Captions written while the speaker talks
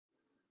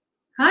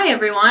Hi,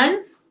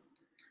 everyone.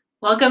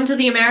 Welcome to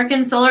the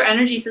American Solar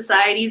Energy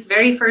Society's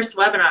very first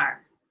webinar.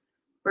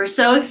 We're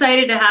so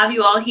excited to have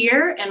you all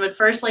here and would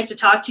first like to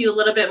talk to you a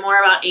little bit more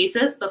about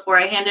ASES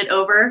before I hand it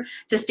over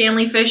to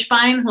Stanley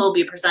Fishbein, who will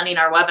be presenting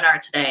our webinar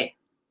today.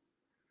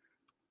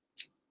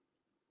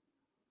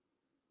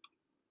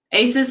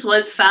 ASES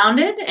was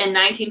founded in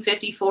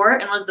 1954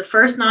 and was the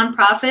first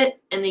nonprofit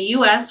in the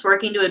U.S.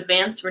 working to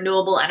advance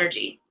renewable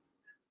energy.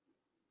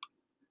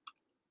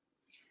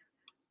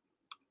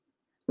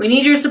 We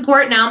need your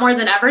support now more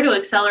than ever to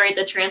accelerate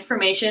the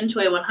transformation to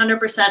a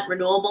 100%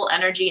 renewable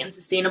energy and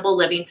sustainable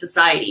living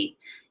society.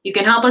 You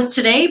can help us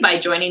today by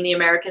joining the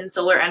American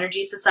Solar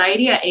Energy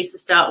Society at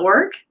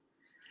ases.org.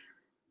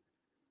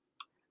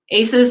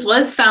 ASES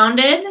was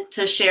founded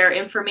to share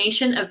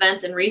information,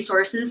 events, and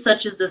resources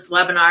such as this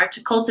webinar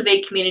to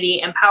cultivate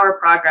community and power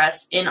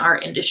progress in our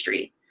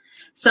industry.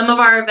 Some of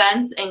our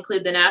events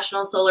include the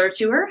National Solar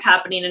Tour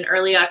happening in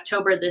early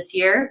October this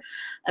year,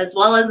 as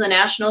well as the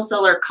National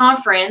Solar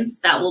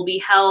Conference that will be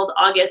held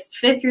August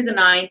 5th through the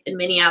 9th in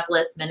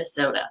Minneapolis,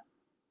 Minnesota.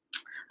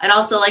 I'd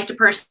also like to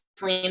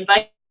personally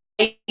invite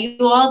you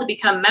all to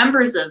become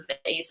members of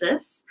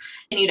ASES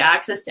and you'd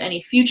access to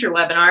any future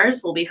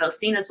webinars we'll be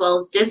hosting, as well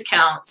as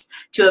discounts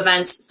to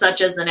events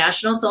such as the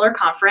National Solar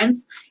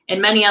Conference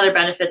and many other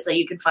benefits that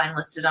you can find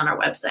listed on our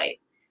website.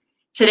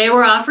 Today,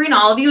 we're offering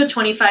all of you a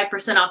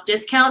 25% off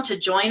discount to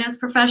join as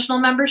professional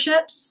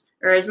memberships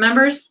or as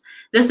members.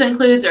 This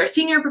includes our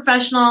senior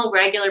professional,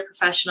 regular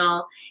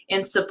professional,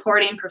 and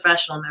supporting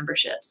professional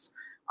memberships.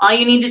 All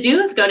you need to do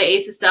is go to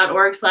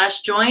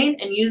ases.org/join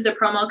and use the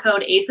promo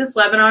code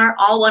ASESWebinar,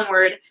 all one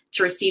word,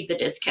 to receive the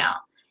discount.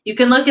 You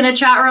can look in a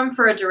chat room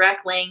for a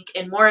direct link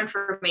and more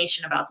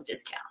information about the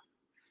discount.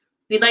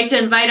 We'd like to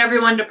invite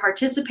everyone to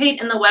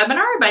participate in the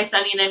webinar by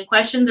sending in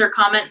questions or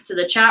comments to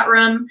the chat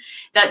room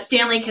that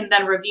Stanley can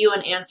then review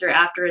and answer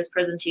after his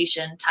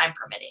presentation, time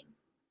permitting.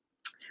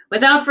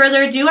 Without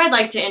further ado, I'd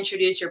like to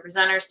introduce your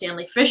presenter,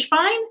 Stanley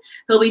Fishbein,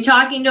 who'll be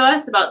talking to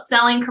us about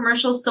selling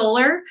commercial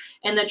solar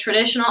and the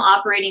traditional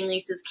operating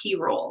lease's key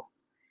role.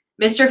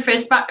 Mr.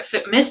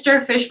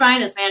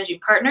 Fishbein is managing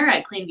partner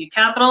at CleanView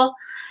Capital,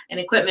 an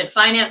equipment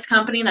finance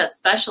company that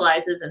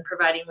specializes in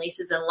providing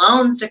leases and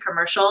loans to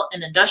commercial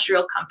and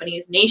industrial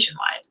companies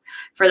nationwide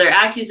for their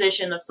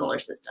acquisition of solar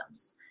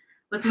systems.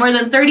 With more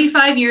than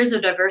 35 years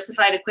of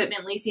diversified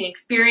equipment leasing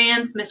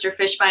experience, Mr.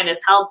 Fishbein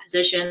has held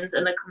positions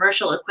in the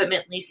commercial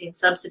equipment leasing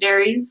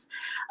subsidiaries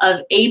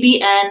of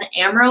ABN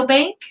AMRO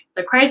Bank,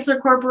 the Chrysler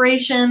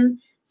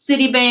Corporation,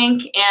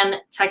 Citibank, and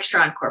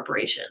Textron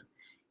Corporation.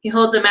 He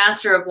holds a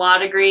Master of Law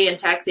degree in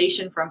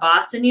taxation from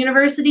Boston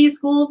University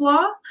School of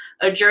Law,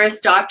 a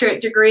Juris Doctorate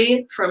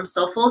degree from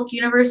Suffolk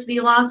University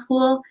Law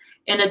School,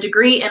 and a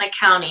degree in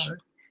accounting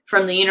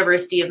from the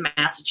University of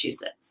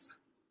Massachusetts.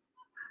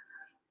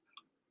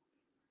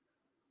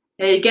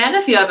 Again,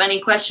 if you have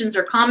any questions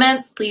or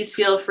comments, please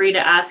feel free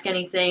to ask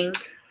anything.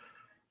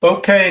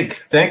 Okay,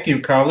 thank you,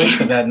 Carly,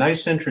 for that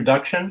nice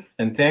introduction,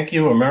 and thank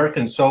you,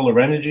 American Solar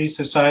Energy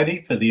Society,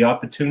 for the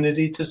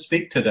opportunity to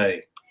speak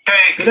today.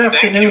 Good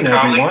afternoon,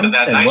 everyone,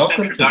 and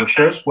welcome to the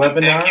first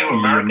webinar in the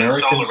American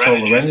Solar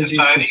Energy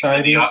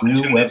Society's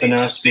new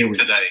webinar series.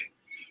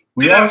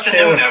 We all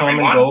share a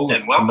common goal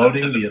of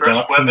promoting the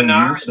adoption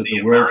and use of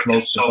the world's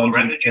most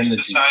abundant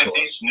energy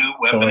source.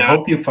 So I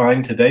hope you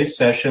find today's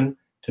session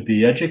to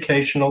be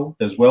educational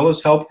as well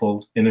as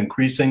helpful in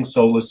increasing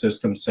solar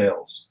system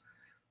sales.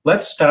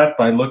 Let's start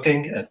by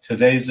looking at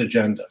today's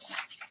agenda.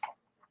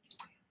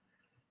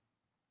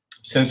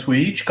 Since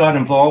we each got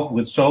involved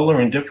with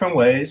solar in different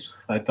ways,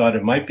 I thought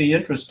it might be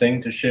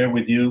interesting to share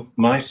with you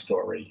my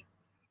story.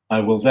 I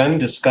will then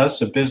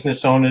discuss a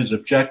business owner's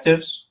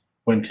objectives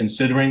when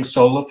considering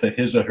solar for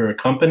his or her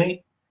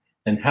company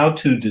and how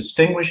to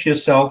distinguish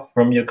yourself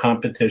from your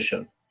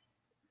competition.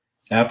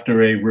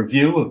 After a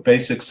review of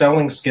basic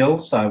selling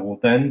skills, I will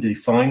then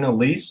define a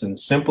lease in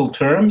simple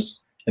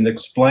terms and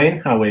explain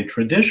how a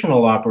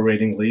traditional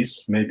operating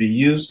lease may be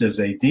used as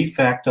a de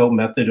facto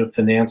method of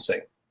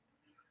financing.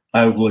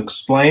 I will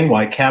explain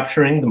why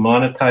capturing the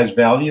monetized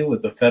value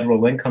of the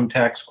federal income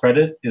tax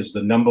credit is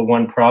the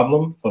 #1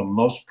 problem for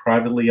most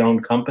privately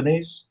owned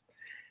companies,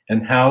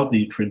 and how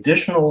the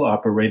traditional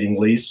operating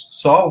lease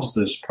solves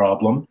this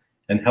problem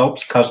and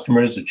helps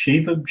customers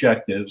achieve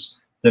objectives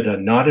that are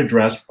not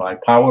addressed by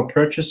power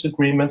purchase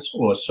agreements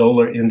or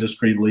solar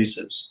industry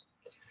leases.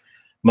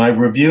 My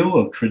review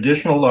of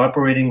traditional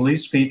operating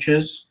lease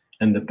features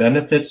and the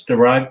benefits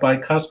derived by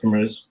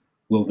customers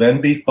will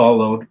then be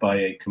followed by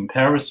a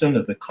comparison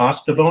of the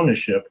cost of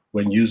ownership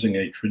when using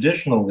a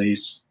traditional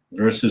lease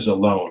versus a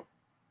loan.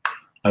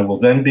 I will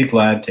then be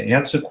glad to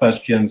answer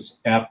questions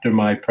after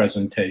my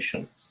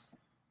presentation.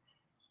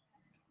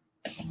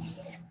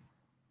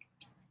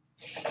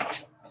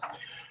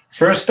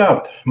 First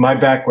up, my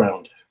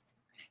background.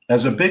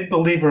 As a big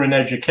believer in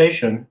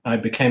education, I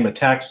became a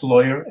tax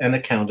lawyer and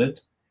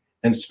accountant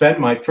and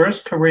spent my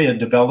first career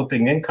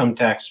developing income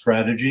tax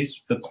strategies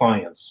for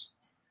clients.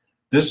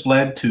 This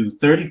led to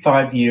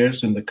 35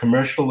 years in the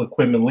commercial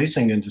equipment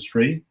leasing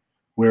industry,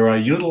 where I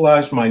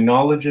utilize my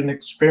knowledge and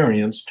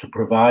experience to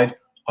provide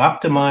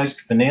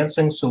optimized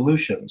financing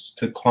solutions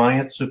to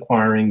clients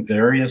acquiring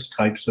various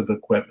types of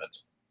equipment.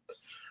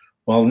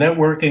 While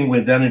networking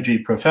with energy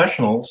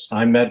professionals,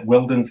 I met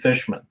Weldon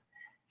Fishman,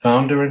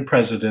 founder and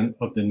president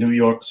of the New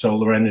York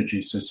Solar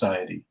Energy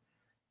Society.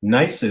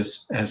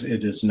 NYSES, as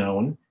it is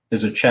known,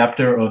 is a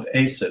chapter of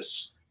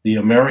ASES, the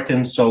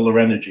American Solar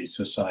Energy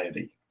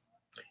Society.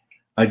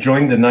 I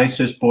joined the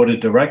NYSES Board of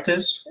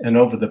Directors, and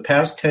over the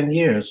past 10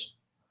 years,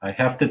 I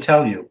have to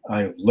tell you,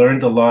 I have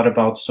learned a lot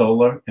about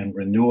solar and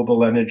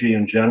renewable energy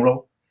in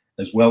general,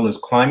 as well as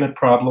climate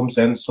problems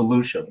and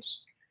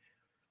solutions.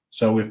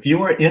 So if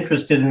you are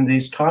interested in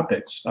these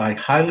topics, I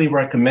highly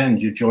recommend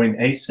you join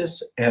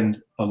ASES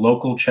and a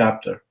local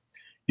chapter.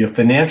 Your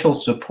financial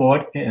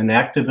support and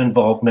active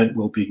involvement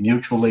will be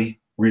mutually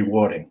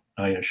rewarding,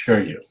 I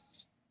assure you.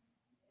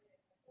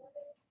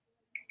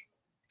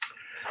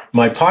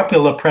 My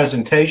popular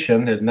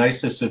presentation at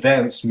NYSES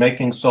events,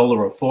 Making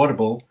Solar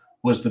Affordable,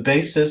 was the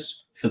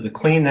basis for the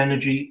Clean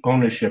Energy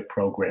Ownership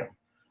Program,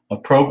 a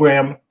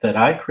program that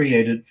I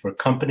created for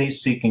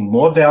companies seeking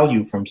more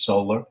value from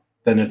solar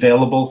than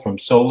available from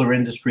solar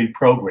industry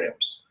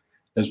programs,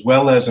 as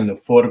well as an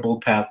affordable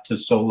path to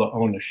solar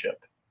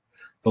ownership.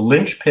 The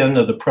linchpin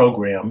of the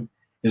program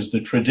is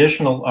the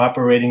traditional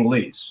operating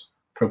lease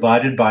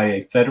provided by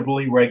a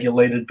federally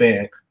regulated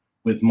bank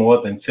with more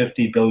than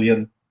 $50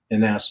 billion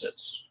in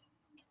assets.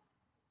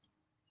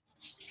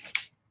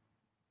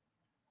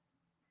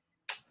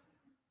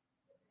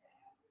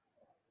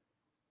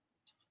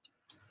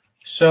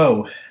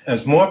 So,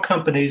 as more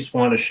companies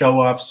want to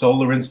show off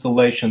solar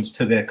installations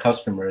to their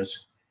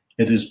customers,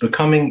 it is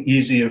becoming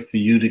easier for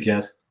you to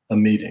get a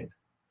meeting.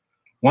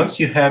 Once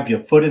you have your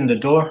foot in the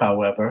door,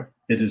 however,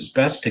 it is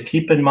best to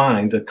keep in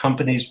mind a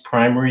company's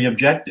primary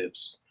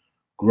objectives: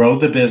 grow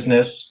the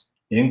business,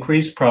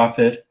 increase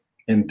profit,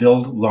 and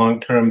build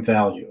long-term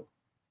value.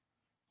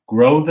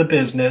 Grow the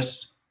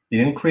business,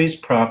 increase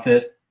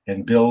profit,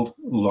 and build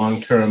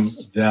long-term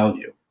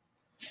value.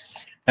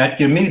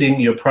 At your meeting,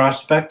 your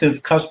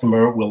prospective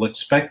customer will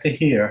expect to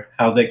hear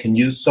how they can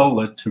use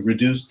solar to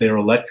reduce their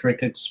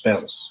electric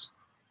expense.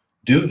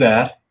 Do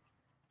that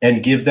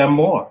and give them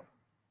more.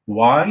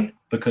 Why?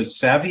 Because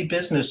savvy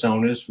business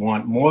owners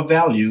want more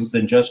value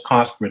than just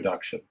cost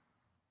reduction.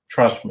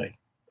 Trust me.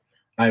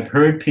 I've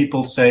heard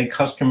people say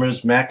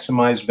customers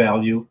maximize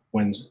value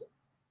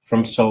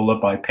from solar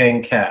by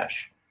paying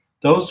cash.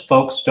 Those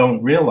folks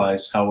don't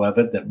realize,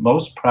 however, that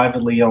most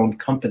privately owned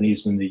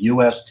companies in the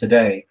US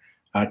today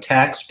are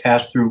tax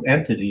pass-through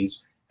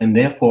entities and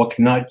therefore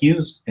cannot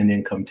use an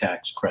income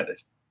tax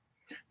credit.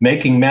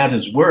 Making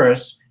matters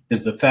worse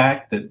is the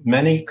fact that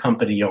many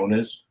company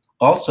owners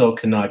also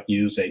cannot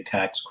use a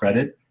tax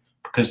credit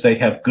because they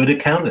have good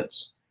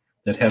accountants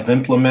that have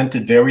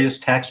implemented various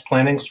tax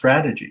planning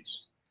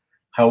strategies.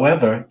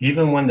 However,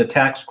 even when the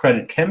tax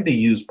credit can be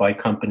used by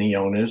company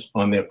owners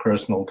on their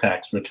personal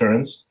tax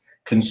returns,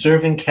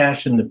 conserving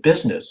cash in the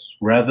business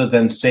rather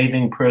than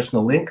saving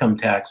personal income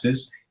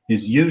taxes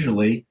is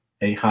usually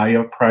a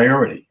higher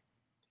priority.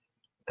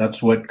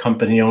 That's what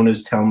company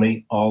owners tell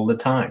me all the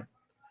time.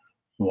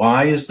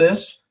 Why is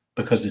this?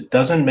 Because it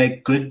doesn't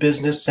make good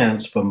business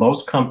sense for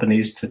most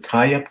companies to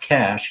tie up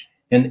cash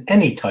in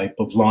any type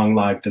of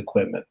long-lived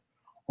equipment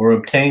or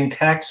obtain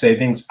tax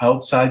savings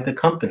outside the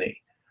company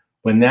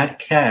when that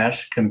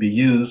cash can be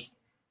used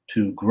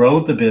to grow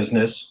the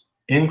business,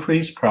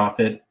 increase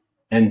profit,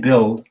 and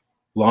build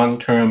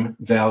long-term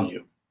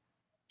value.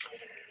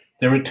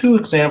 There are two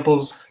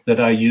examples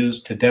that I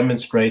use to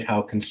demonstrate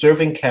how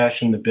conserving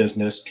cash in the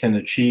business can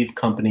achieve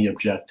company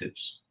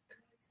objectives.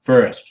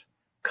 First,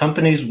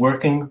 companies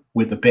working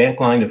with a bank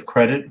line of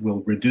credit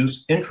will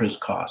reduce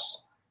interest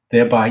costs,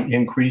 thereby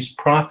increase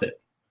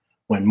profit,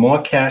 when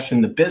more cash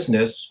in the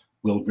business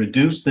will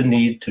reduce the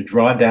need to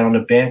draw down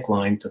a bank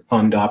line to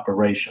fund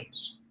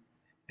operations.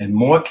 And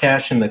more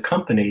cash in the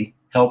company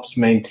helps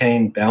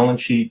maintain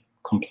balance sheet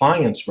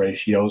compliance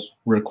ratios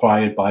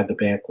required by the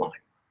bank line.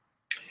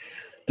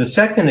 The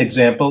second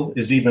example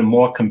is even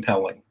more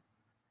compelling.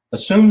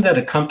 Assume that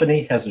a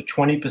company has a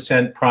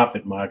 20%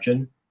 profit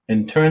margin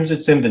and turns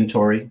its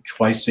inventory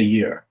twice a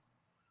year.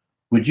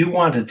 Would you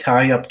want to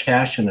tie up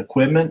cash in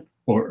equipment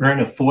or earn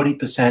a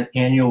 40%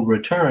 annual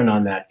return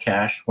on that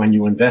cash when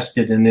you invest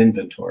it in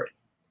inventory?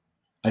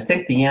 I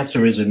think the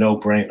answer is a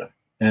no-brainer.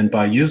 And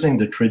by using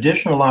the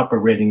traditional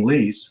operating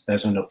lease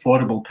as an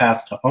affordable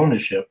path to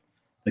ownership,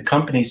 the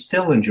company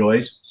still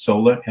enjoys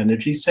solar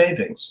energy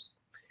savings.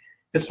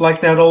 It's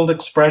like that old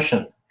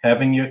expression,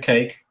 having your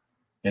cake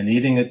and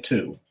eating it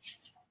too.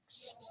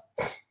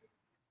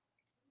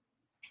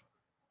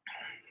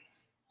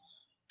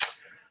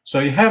 So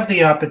you have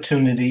the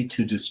opportunity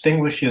to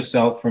distinguish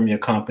yourself from your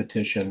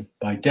competition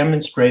by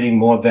demonstrating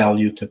more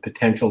value to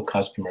potential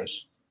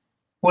customers.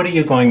 What are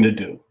you going to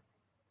do?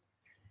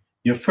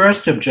 Your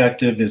first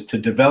objective is to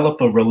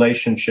develop a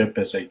relationship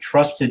as a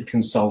trusted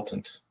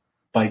consultant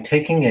by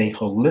taking a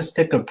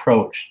holistic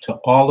approach to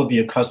all of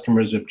your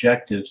customers'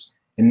 objectives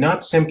and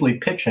not simply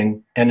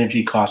pitching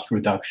energy cost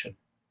reduction.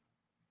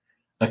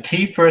 A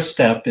key first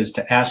step is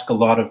to ask a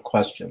lot of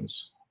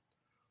questions.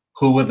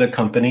 Who are the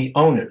company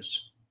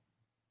owners?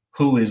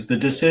 Who is the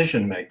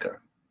decision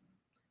maker?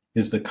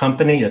 Is the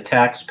company a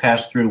tax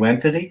pass-through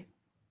entity?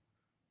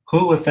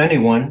 Who, if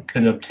anyone,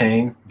 can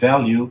obtain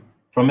value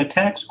from a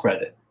tax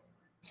credit?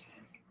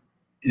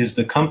 Is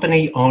the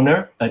company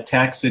owner a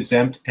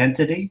tax-exempt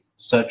entity,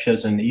 such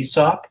as an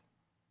ESOP,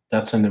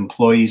 that's an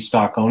employee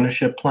stock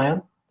ownership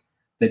plan,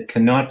 that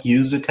cannot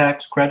use a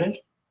tax credit,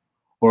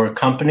 or a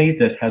company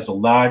that has a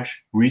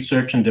large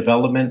research and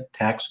development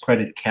tax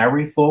credit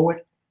carry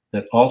forward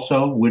that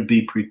also would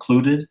be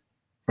precluded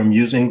from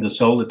using the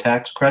solar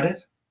tax credit?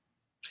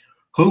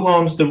 Who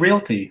owns the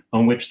realty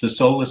on which the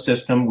solar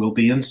system will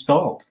be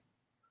installed?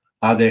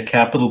 Are there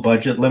capital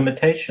budget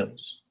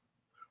limitations?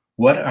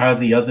 What are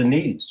the other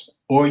needs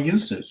or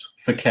uses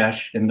for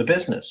cash in the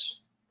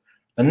business?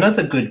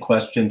 Another good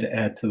question to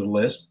add to the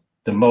list,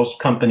 that most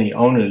company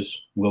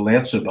owners will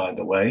answer, by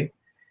the way,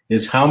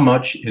 is how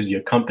much is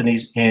your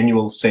company's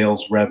annual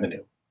sales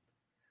revenue?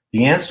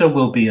 The answer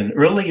will be an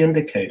early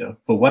indicator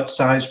for what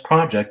size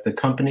project the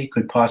company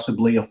could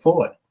possibly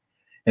afford,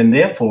 and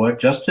therefore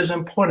just as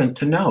important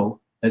to know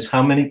as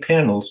how many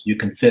panels you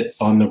can fit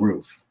on the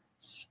roof.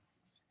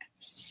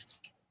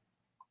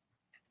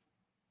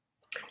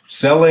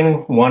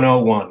 Selling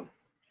 101.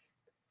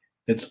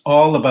 It's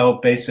all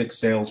about basic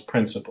sales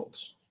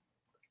principles.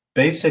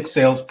 Basic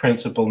sales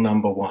principle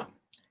number 1,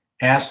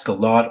 ask a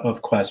lot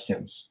of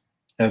questions,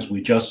 as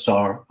we just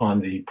saw on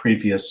the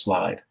previous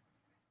slide.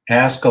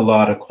 Ask a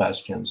lot of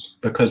questions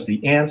because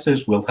the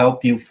answers will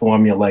help you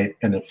formulate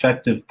an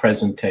effective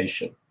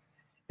presentation,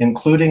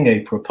 including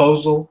a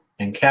proposal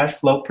and cash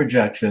flow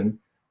projection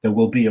that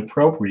will be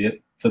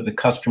appropriate for the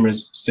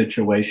customer's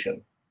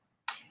situation.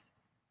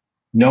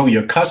 Know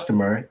your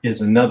customer is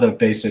another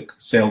basic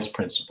sales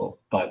principle,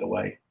 by the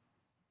way.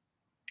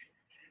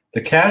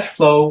 The cash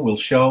flow will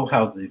show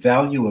how the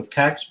value of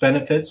tax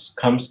benefits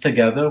comes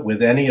together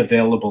with any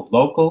available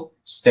local,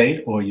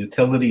 state, or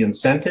utility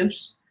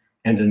incentives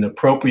and an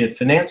appropriate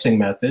financing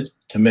method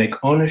to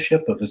make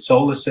ownership of the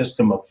solar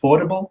system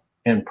affordable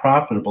and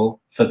profitable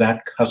for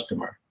that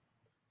customer.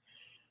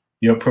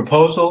 Your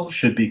proposal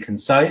should be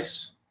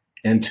concise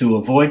and, to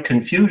avoid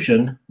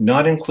confusion,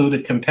 not include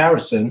a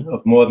comparison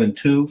of more than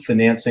 2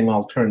 financing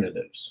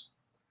alternatives.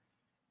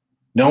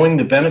 Knowing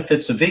the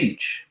benefits of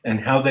each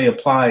and how they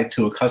apply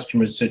to a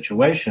customer's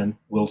situation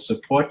will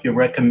support your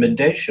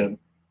recommendation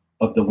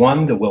of the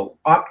one that will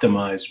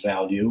optimize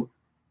value,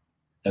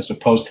 as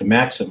opposed to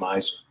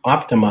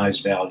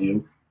optimize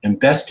value, and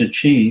best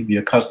achieve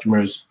your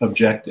customer's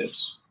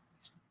objectives.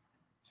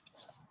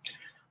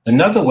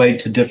 Another way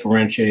to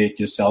differentiate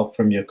yourself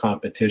from your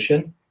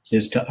competition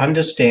is to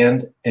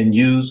understand and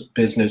use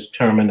business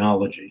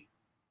terminology.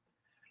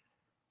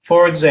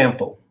 For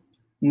example,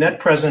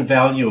 net present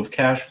value of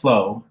cash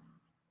flow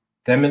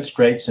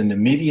demonstrates an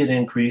immediate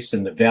increase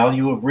in the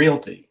value of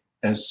realty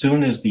as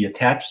soon as the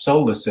attached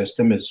solar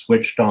system is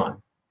switched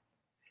on,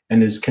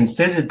 and is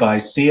considered by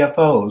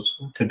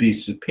CFOs to be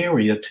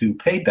superior to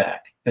payback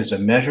as a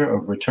measure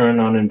of return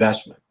on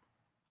investment.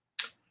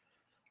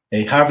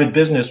 A Harvard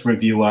Business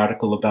Review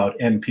article about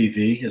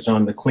NPV is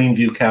on the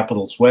CleanView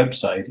Capital's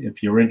website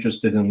if you're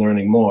interested in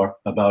learning more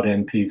about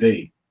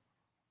NPV.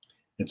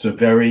 It's a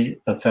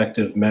very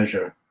effective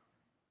measure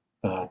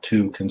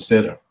to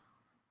consider.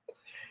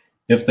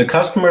 If the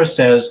customer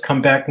says,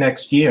 come back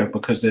next year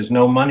because there's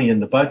no money in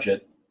the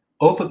budget,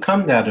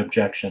 overcome that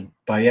objection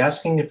by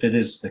asking if it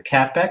is the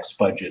CapEx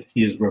budget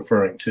he is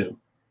referring to.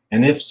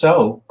 And if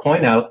so,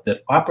 point out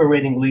that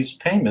operating lease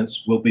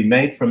payments will be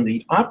made from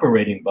the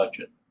operating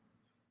budget,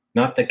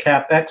 not the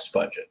CapEx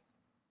budget.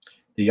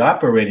 The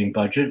operating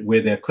budget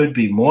where there could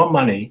be more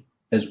money,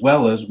 as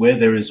well as where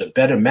there is a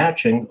better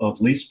matching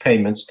of lease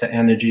payments to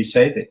energy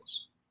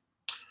savings.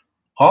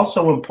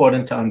 Also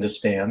important to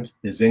understand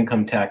is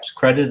income tax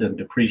credit and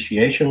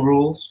depreciation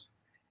rules,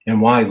 and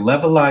why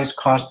levelized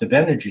cost of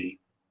energy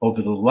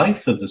over the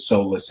life of the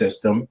solar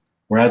system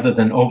rather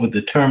than over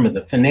the term of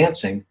the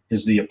financing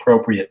is the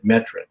appropriate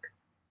metric.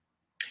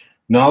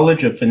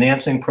 Knowledge of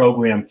financing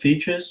program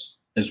features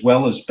as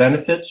well as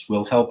benefits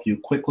will help you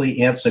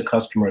quickly answer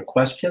customer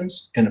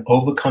questions and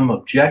overcome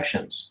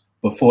objections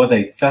before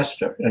they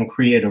fester and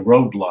create a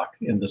roadblock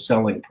in the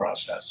selling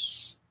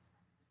process.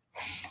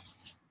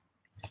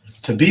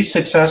 To be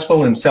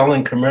successful in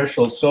selling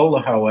commercial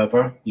solar,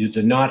 however, you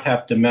do not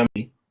have to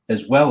memory,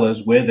 as well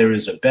as where there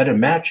is a better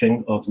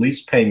matching of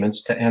lease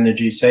payments to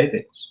energy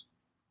savings.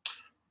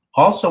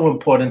 Also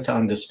important to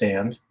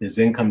understand is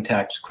income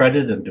tax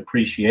credit and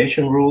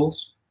depreciation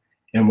rules,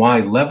 and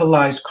why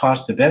levelized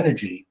cost of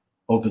energy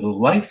over the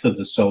life of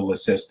the solar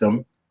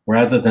system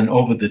rather than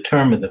over the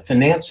term of the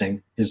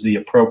financing is the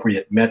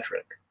appropriate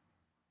metric.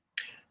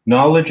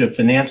 Knowledge of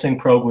financing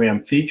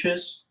program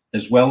features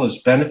as well as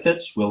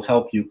benefits will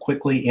help you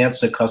quickly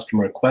answer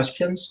customer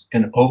questions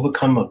and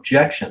overcome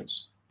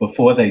objections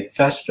before they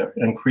fester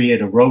and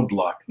create a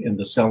roadblock in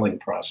the selling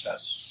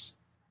process.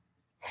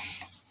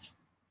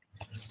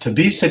 To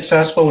be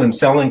successful in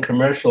selling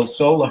commercial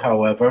solar,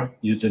 however,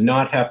 you do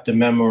not have to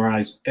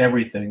memorize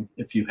everything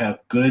if you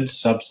have good,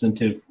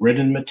 substantive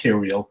written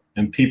material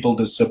and people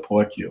to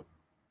support you.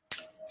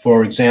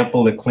 For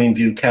example, at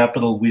CleanView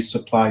Capital, we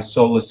supply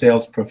solar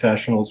sales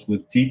professionals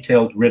with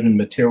detailed written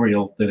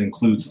material that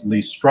includes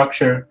lease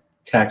structure,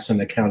 tax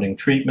and accounting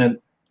treatment,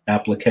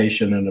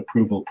 application and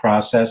approval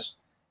process,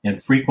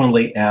 and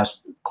frequently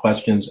asked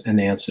questions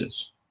and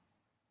answers.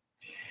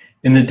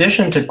 In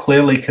addition to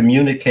clearly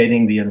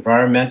communicating the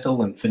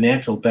environmental and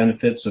financial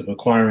benefits of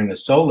acquiring a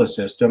solar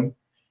system,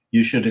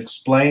 you should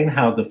explain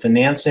how the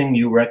financing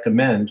you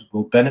recommend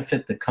will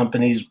benefit the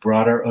company's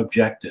broader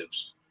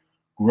objectives: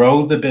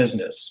 grow the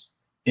business,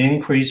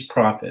 increase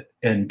profit,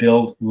 and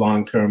build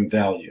long-term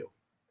value.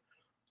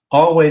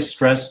 Always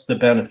stress the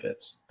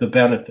benefits,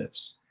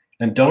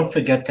 and don't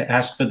forget to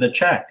ask for the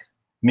check,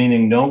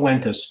 meaning know when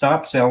to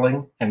stop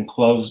selling and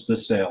close the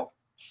sale.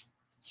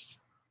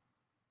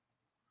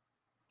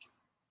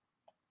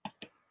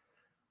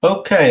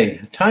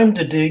 Okay, time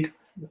to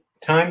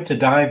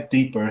dive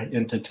deeper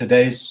into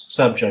today's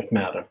subject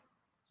matter.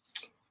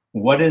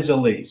 What is a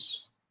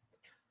lease?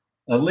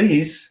 A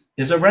lease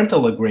is a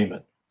rental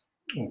agreement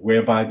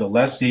whereby the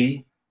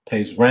lessee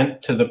pays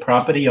rent to the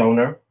property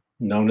owner,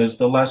 known as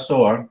the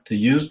lessor, to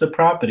use the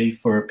property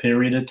for a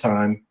period of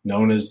time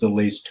known as the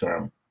lease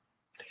term.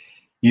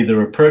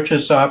 Either a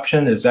purchase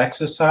option is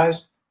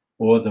exercised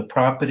or the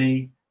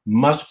property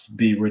must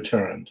be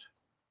returned.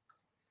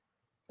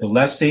 The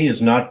lessee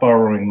is not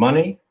borrowing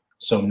money,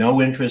 so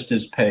no interest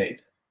is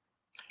paid.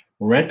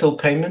 Rental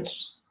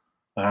payments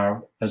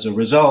are, as a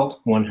result,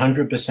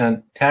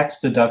 100% tax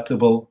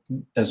deductible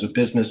as a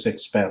business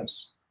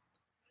expense.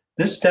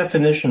 This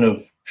definition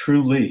of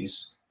true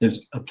lease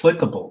is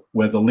applicable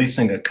whether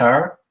leasing a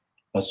car,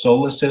 a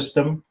solar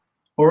system,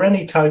 or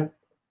any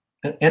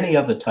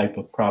other type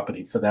of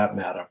property for that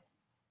matter.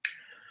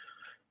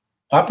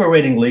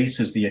 Operating lease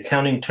is the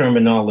accounting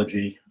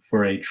terminology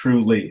for a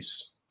true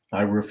lease.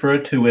 I refer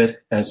to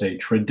it as a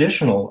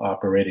traditional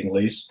operating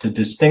lease to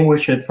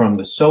distinguish it from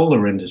the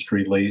solar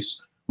industry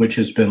lease, which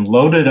has been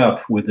loaded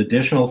up with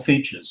additional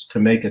features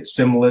to make it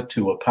similar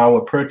to a power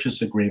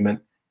purchase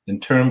agreement in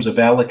terms of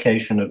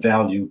allocation of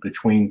value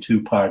between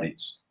two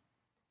parties.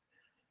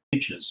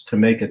 To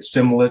make it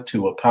similar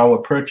to a power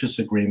purchase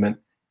agreement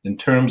in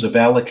terms of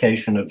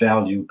allocation of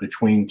value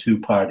between two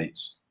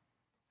parties.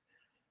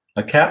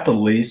 A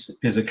capital lease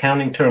is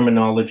accounting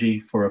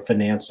terminology for a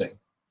financing.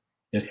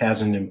 It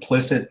has an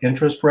implicit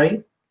interest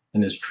rate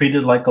and is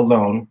treated like a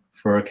loan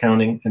for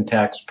accounting and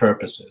tax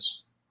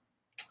purposes.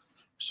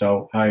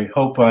 So I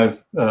hope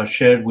I've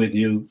shared with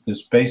you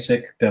this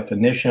basic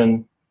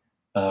definition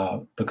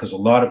because a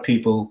lot of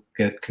people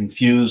get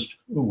confused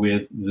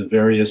with the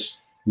various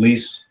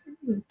lease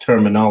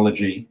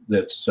terminology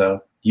that's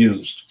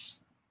used.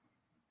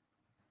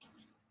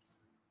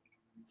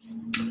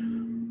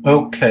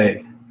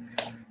 Okay,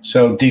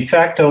 so de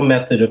facto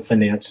method of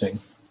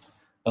financing.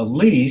 A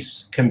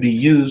lease can be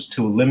used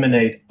to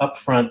eliminate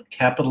upfront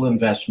capital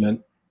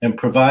investment and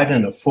provide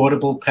an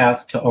affordable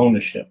path to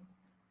ownership.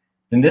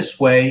 In this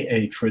way,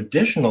 a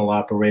traditional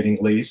operating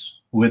lease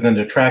with an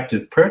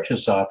attractive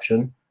purchase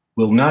option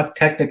will not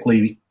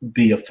technically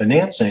be a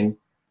financing,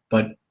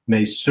 but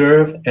may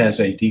serve as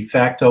a de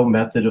facto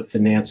method of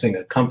financing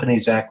a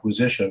company's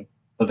acquisition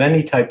of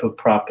any type of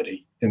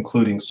property,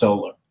 including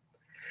solar.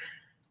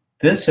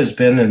 This has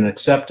been an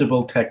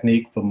acceptable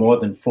technique for more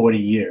than 40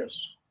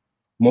 years.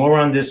 More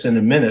on this in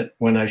a minute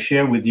when I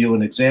share with you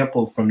an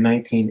example from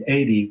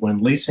 1980 when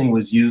leasing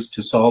was used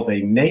to solve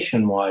a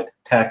nationwide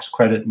tax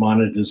credit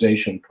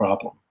monetization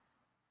problem.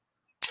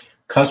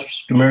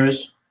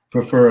 Customers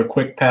prefer a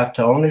quick path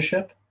to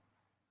ownership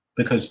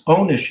because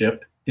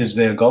ownership is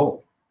their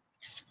goal.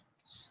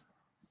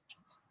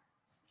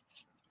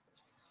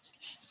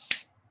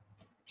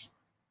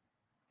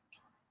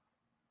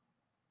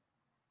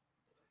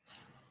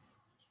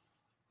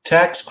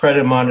 Tax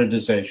credit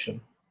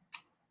monetization.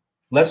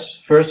 Let's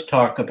first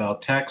talk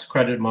about tax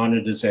credit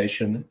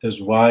monetization and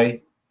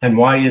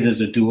why it is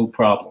a dual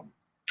problem.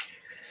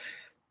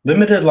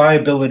 Limited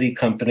liability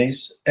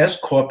companies, S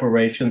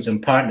corporations,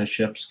 and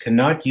partnerships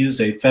cannot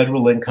use a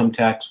federal income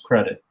tax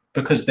credit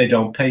because they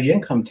don't pay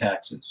income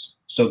taxes,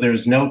 so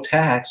there's no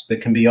tax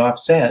that can be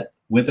offset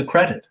with a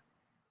credit.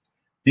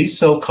 These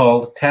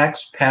so-called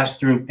tax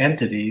pass-through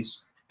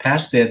entities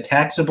pass their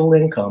taxable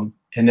income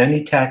and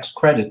any tax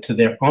credit to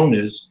their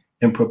owners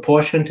in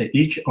proportion to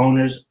each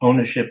owner's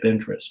ownership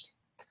interest.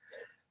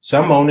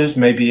 Some owners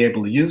may be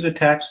able to use a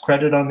tax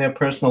credit on their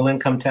personal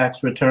income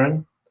tax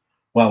return,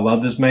 while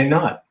others may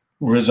not,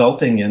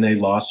 resulting in a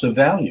loss of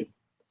value.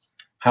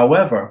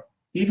 However,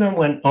 even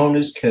when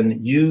owners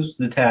can use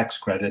the tax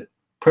credit,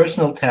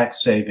 personal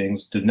tax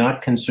savings do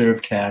not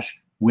conserve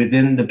cash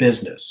within the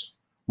business,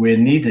 where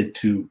needed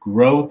to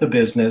grow the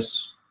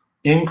business,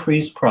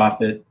 increase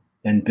profit,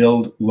 and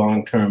build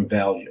long-term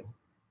value.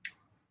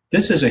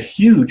 This is a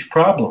huge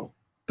problem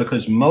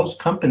because most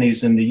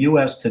companies in the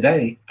US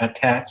today are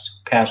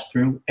tax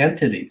pass-through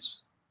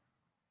entities.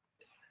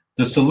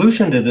 The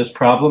solution to this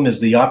problem is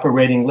the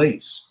operating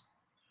lease.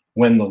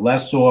 when the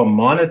lessor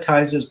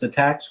monetizes the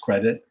tax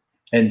credit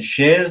and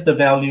shares the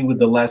value with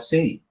the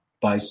lessee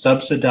by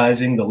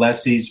subsidizing the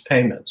lessee's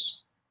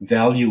payments.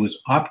 Value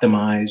is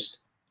optimized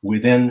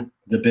within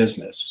the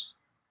business.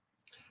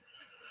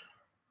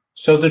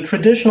 So the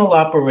traditional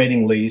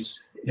operating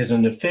lease is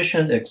an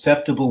efficient,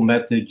 acceptable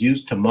method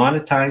used to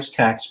monetize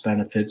tax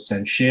benefits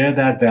and share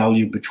that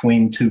value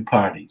between two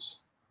parties,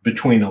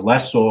 between a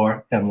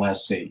lessor and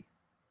lessee.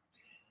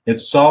 It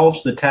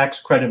solves the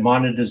tax credit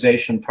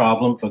monetization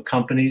problem for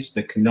companies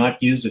that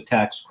cannot use a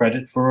tax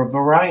credit for a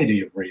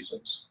variety of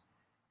reasons,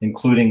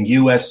 including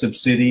U.S.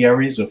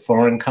 subsidiaries of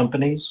foreign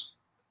companies,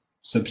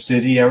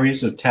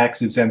 subsidiaries of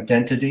tax-exempt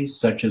entities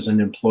such as an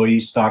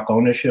employee stock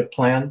ownership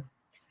plan,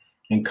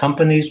 and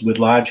companies with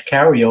large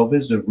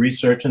carryovers of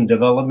research and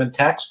development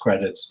tax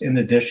credits in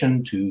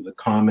addition to the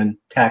common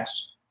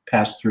tax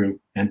pass-through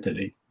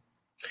entity.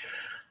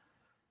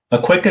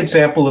 A quick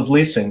example of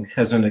leasing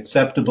as an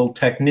acceptable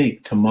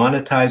technique to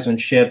monetize and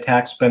share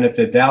tax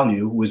benefit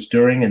value was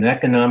during an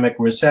economic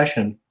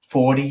recession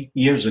 40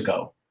 years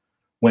ago,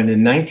 when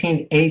in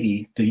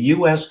 1980, the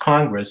US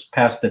Congress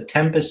passed a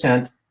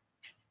 10%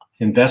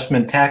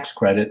 investment tax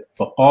credit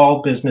for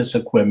all business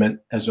equipment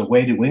as a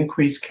way to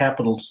increase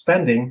capital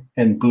spending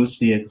and boost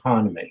the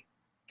economy.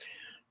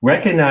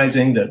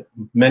 Recognizing that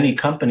many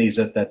companies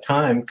at that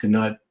time could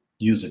not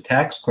use a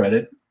tax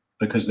credit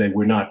because they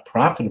were not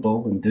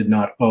profitable and did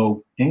not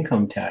owe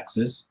income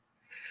taxes,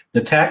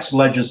 the tax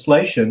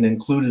legislation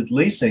included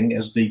leasing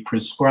as the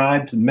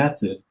prescribed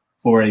method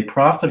for a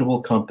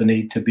profitable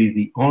company to be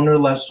the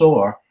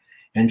owner-lessor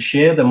and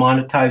share the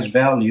monetized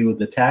value of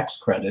the tax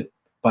credit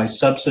by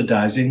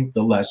subsidizing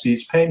the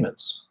lessee's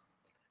payments.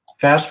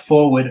 Fast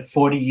forward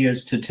 40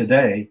 years to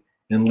today,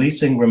 and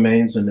leasing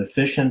remains an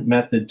efficient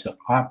method to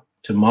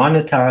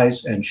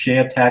monetize and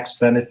share tax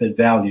benefit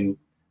value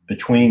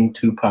between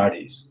two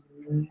parties.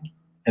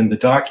 And the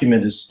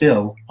document is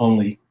still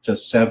only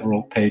just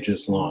several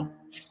pages long.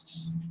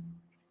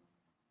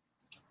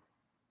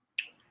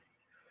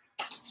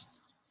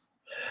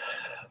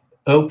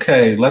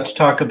 Okay, let's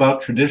talk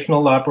about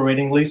traditional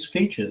operating lease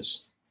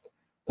features.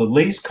 The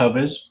lease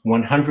covers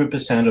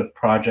 100% of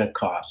project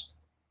cost.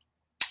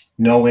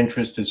 No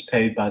interest is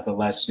paid by the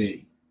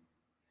lessee.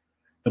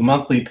 The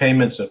monthly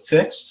payments are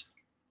fixed,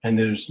 and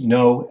there's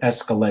no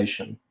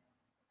escalation.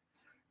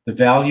 The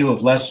value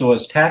of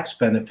lessor's tax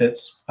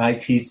benefits,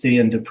 ITC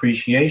and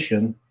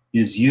depreciation,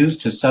 is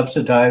used to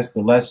subsidize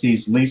the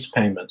lessee's lease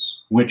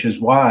payments, which is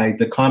why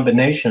the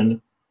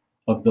combination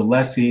of the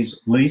lessee's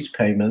lease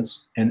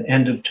payments and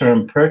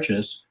end-of-term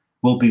purchase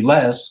will be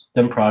less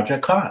than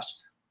project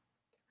cost.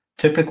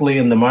 Typically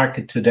in the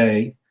market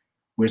today,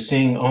 we're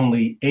seeing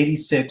only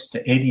 86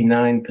 to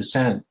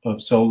 89%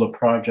 of solar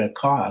project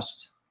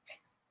costs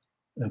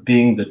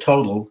being the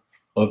total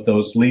of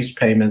those lease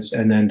payments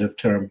and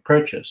end-of-term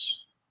purchase.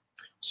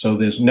 So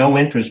there's no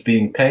interest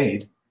being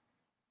paid.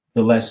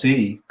 The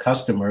lessee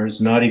customer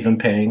is not even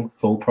paying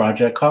full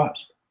project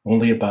cost,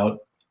 only about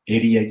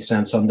 88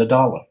 cents on the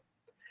dollar.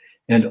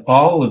 And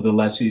all of the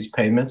lessee's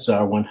payments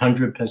are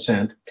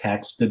 100%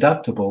 tax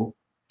deductible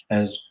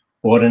as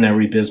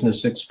ordinary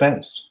business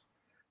expense.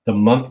 The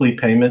monthly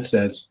payments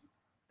as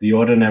the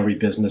ordinary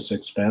business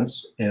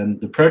expense, and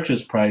the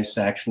purchase price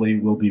actually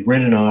will be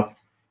written off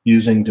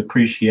using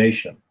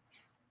depreciation.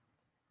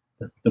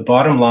 The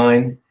bottom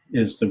line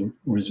is the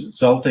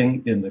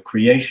resulting in the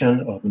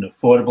creation of an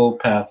affordable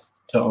path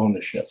to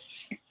ownership.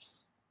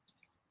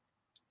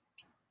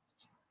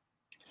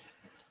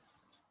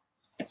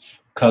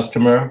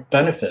 Customer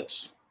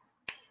benefits.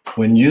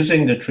 When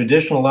using the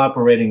traditional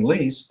operating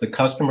lease, the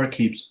customer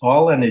keeps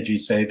all energy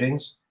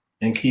savings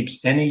and keeps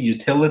any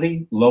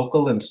utility,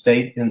 local, and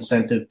state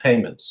incentive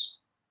payments.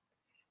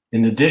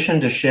 In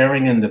addition to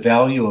sharing in the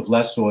value of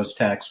lessor's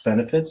tax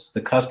benefits,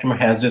 the customer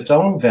has its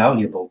own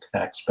valuable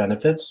tax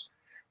benefits,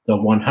 the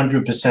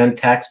 100%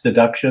 tax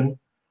deduction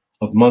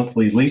of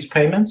monthly lease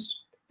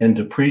payments and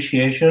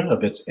depreciation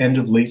of its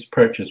end-of-lease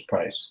purchase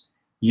price.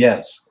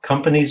 Yes,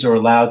 companies are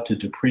allowed to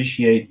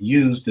depreciate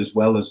used as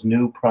well as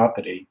new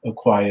property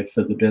acquired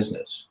for the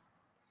business.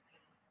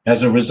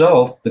 As a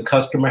result, the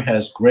customer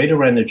has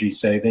greater energy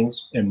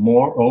savings and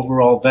more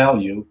overall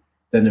value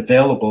than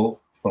available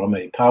from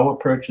a power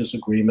purchase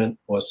agreement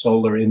or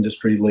solar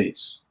industry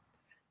lease.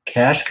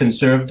 Cash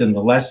conserved in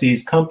the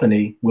lessee's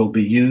company will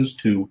be used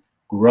to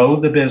grow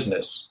the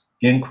business,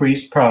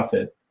 increase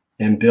profit,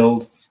 and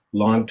build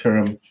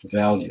long-term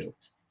value.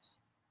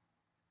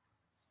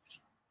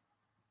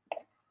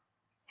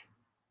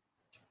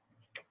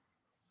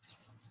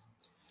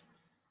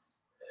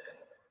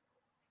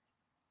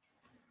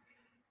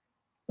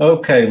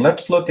 Okay,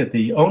 let's look at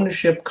the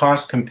ownership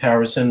cost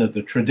comparison of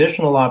the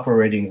traditional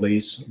operating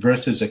lease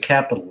versus a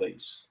capital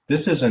lease.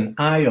 This is an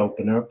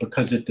eye-opener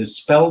because it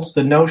dispels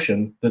the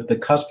notion that the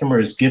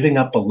customer is giving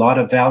up a lot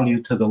of value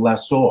to the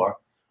lessor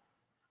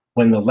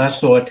when the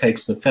lessor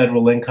takes the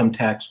federal income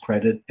tax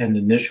credit and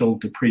initial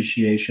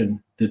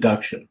depreciation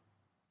deduction.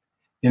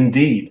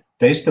 Indeed,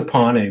 based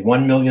upon a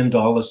 $1 million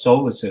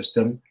solar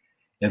system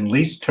and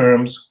lease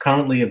terms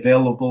currently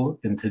available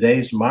in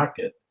today's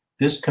market,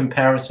 This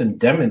comparison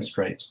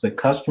demonstrates that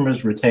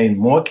customers retain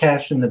more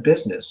cash in the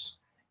business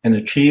and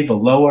achieve a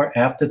lower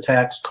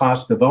after-tax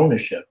cost of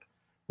ownership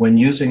when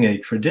using a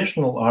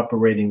traditional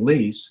operating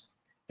lease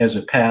as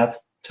a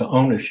path to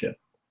ownership.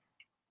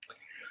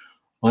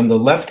 On the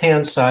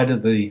left-hand side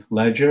of the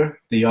ledger,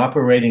 the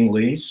operating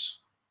lease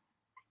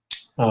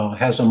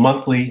has a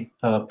monthly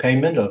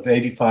payment of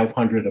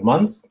 $8,500 a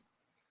month.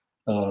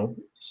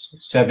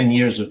 7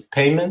 years of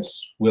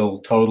payments will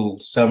total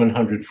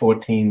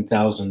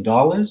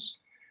 $714,000,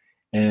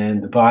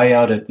 and the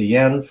buyout at the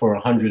end for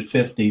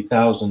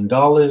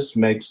 $150,000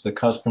 makes the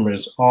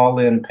customer's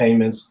all-in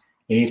payments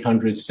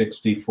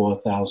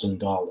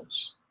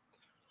 $864,000.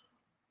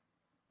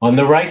 On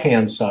the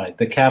right-hand side,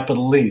 the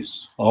capital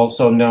lease,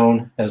 also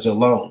known as a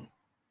loan.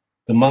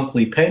 The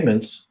monthly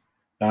payments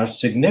are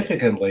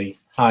significantly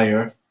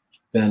higher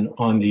than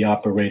on the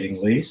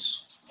operating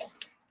lease.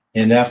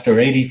 And after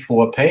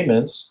 84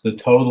 payments, the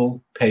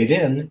total paid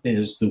in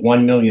is the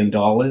 $1 million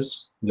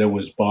that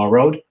was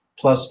borrowed,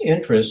 plus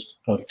interest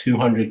of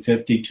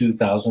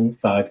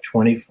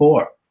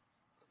 $252,524,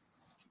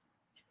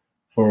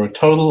 for a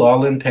total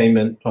all-in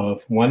payment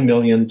of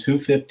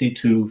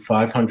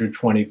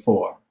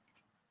 $1,252,524.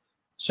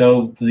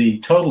 So the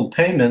total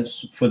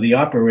payments for the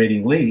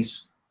operating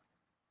lease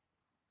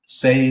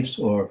saves,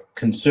 or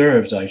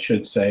conserves, I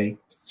should say,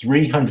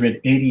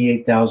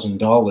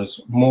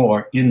 $388,000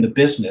 more in the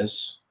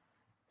business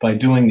by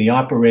doing the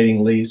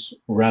operating lease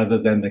rather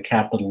than the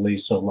capital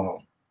lease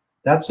alone.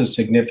 That's a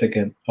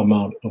significant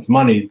amount of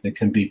money that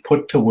can be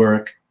put to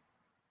work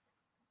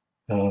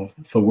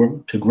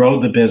to grow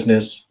the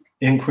business,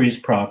 increase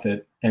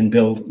profit, and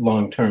build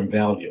long-term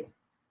value.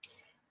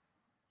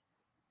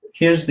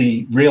 Here's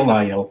the real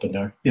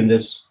eye-opener in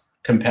this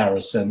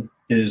comparison,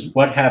 is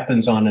what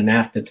happens on an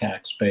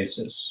after-tax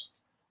basis.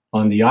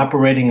 On the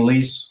operating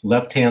lease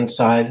left-hand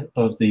side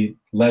of the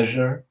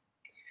ledger,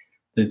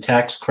 the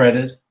tax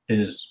credit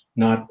is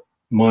not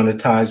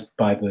monetized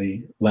by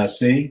the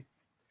lessee.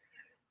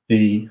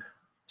 The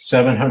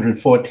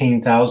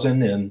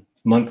 $714,000 in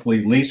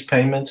monthly lease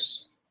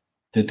payments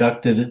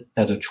deducted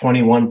at a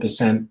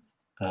 21%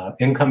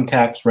 income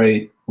tax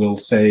rate will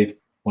save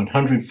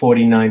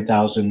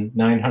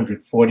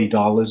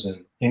 $149,940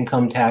 in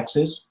income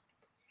taxes.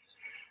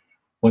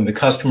 When the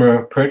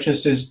customer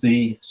purchases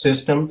the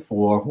system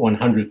for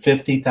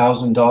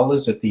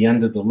 $150,000 at the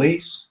end of the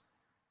lease,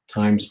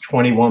 times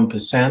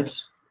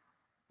 21%,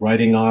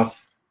 writing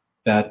off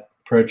that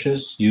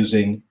purchase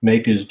using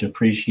maker's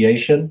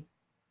depreciation,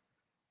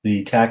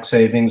 the tax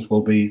savings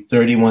will be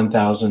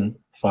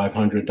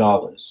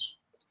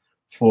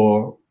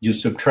 $31,500. You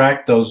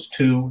subtract those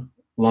two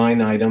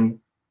line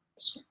item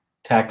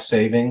tax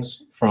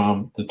savings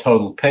from the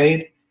total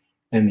paid,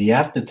 and the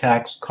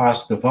after-tax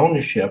cost of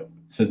ownership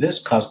for this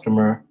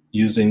customer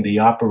using the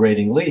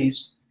operating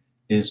lease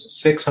is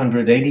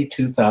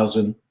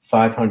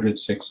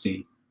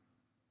 $682,560.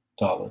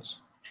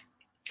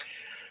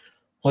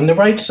 On the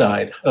right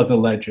side of the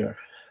ledger,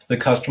 the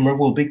customer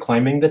will be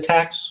claiming the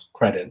tax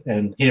credit,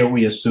 and here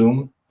we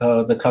assume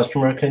the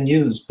customer can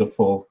use the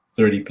full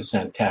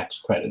 30% tax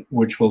credit,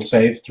 which will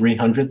save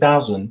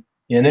 $300,000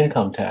 in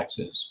income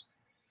taxes.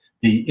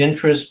 The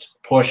interest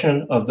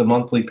portion of the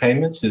monthly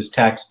payments is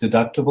tax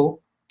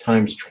deductible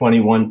times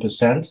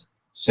 21%,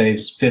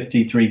 saves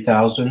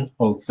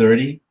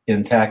 $53,030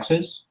 in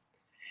taxes.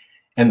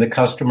 And the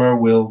customer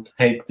will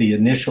take the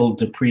initial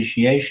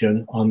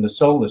depreciation on the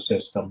solar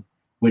system,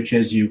 which,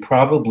 as you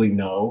probably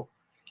know,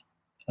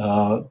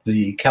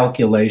 the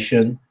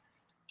calculation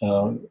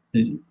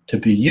to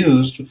be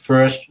used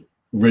first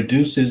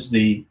reduces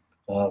the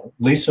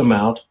lease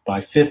amount by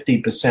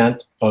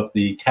 50% of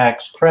the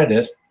tax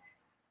credit,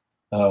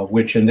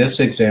 which in this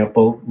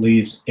example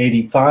leaves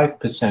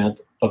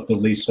 85% of the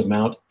lease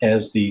amount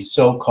as the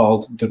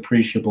so-called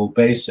depreciable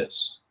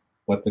basis,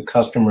 what the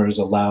customer is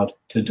allowed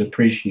to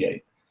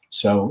depreciate.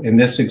 So in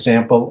this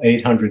example,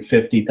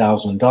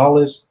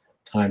 $850,000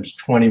 times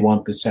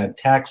 21%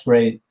 tax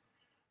rate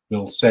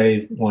will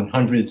save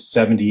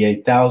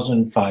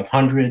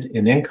 $178,500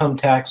 in income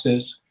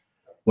taxes.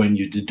 When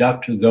you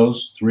deduct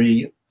those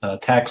three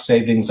tax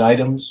savings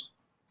items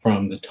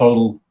from the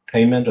total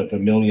payment of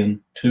 $1.2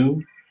 million,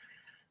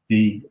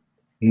 the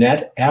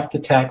net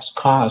after-tax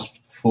cost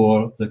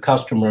for the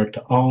customer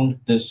to own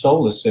this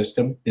solar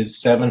system is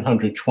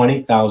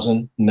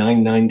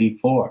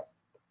 $720,994.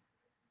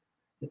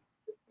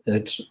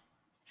 It's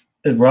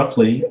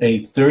roughly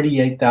a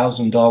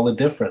 $38,000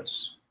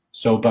 difference.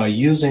 So by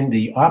using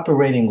the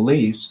operating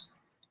lease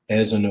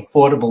as an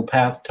affordable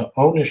path to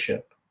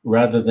ownership,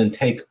 rather than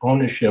take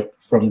ownership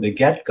from the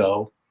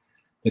get-go,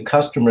 the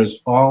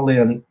customer's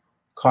all-in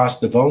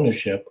cost of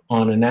ownership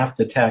on an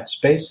after-tax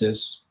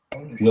basis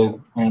will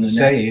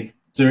save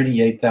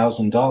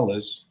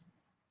 $38,000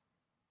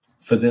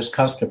 for this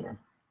customer.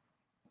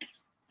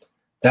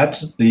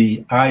 That's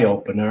the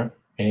eye-opener,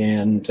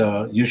 and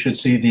you should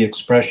see the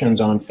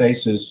expressions on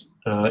faces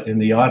in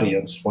the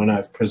audience when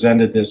I've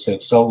presented this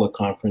at solar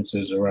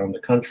conferences around the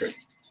country.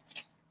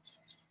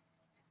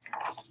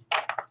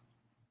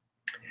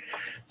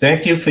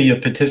 Thank you for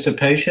your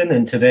participation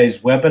in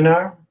today's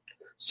webinar.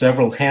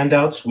 Several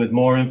handouts with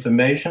more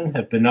information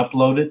have been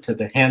uploaded to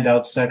the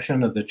handout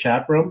section of the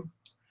chat room.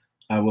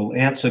 I will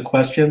answer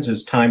questions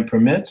as time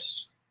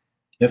permits.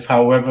 If,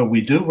 however,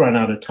 we do run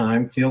out of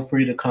time, feel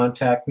free to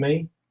contact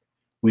me.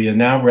 We are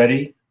now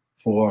ready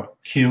for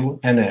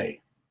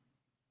Q&A.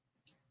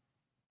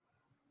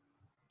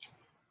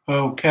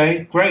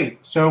 Okay,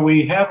 great. So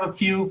we have a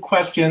few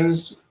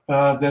questions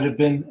that have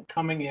been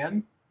coming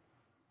in,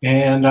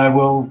 and I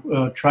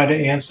will try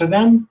to answer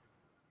them.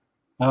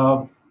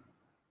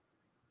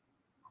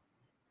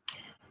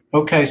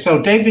 Okay,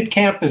 so David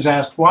Camp has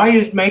asked, why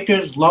is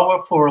makers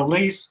lower for a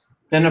lease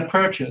than a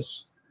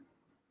purchase?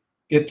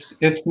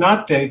 It's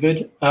not,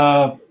 David.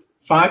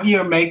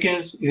 5-year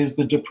makers is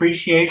the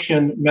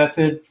depreciation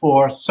method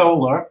for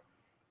solar,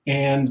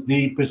 and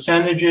the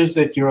percentages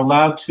that you're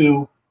allowed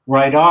to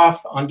write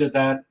off under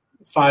that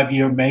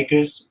 5-year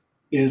makers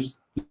is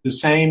the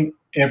same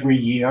every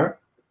year.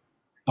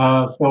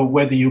 So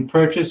whether you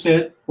purchase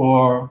it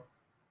or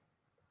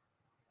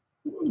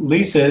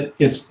lease it,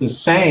 it's the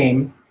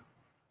same.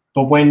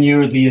 But when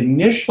you're the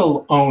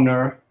initial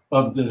owner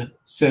of the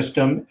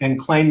system and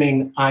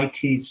claiming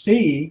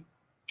ITC,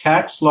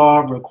 tax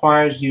law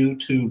requires you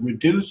to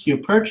reduce your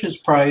purchase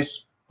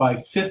price by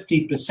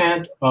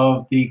 50%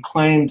 of the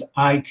claimed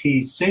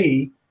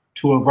ITC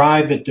to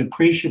arrive at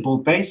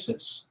depreciable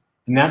basis.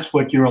 And that's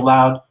what you're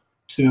allowed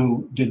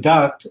to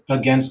deduct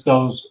against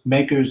those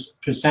makers'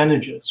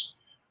 percentages.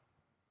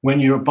 When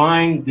you're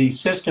buying the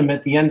system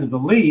at the end of the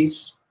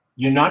lease,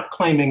 you're not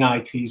claiming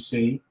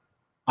ITC.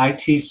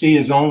 ITC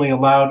is only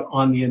allowed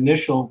on the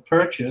initial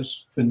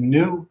purchase for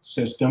new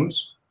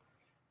systems.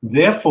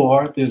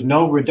 Therefore, there's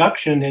no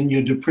reduction in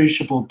your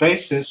depreciable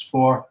basis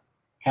for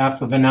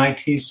half of an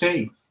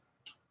ITC.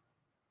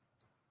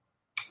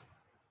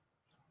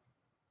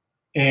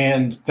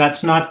 And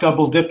that's not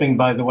double dipping,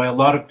 by the way. A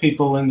lot of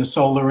people in the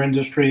solar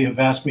industry have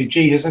asked me,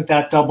 gee, isn't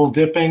that double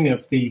dipping?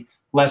 If the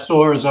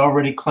lessor has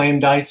already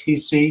claimed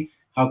ITC,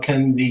 how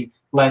can the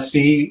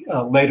lessee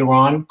later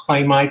on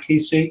claim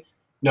ITC?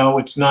 No,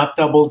 it's not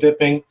double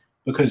dipping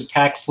because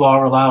tax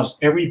law allows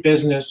every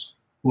business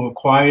who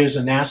acquires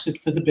an asset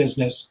for the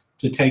business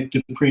to take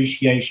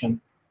depreciation.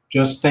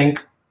 Just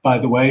think, by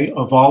the way,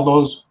 of all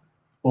those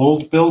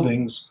old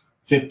buildings,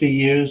 50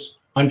 years,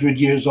 100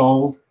 years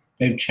old,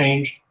 they've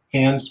changed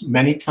hands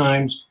many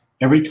times.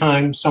 Every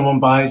time someone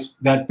buys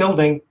that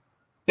building,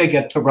 they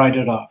get to write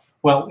it off.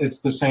 Well,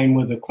 it's the same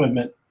with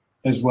equipment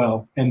as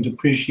well. And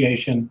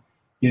depreciation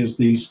is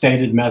the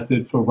stated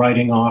method for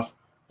writing off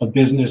a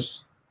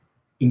business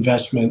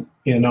investment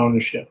in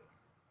ownership.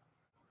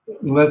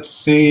 Let's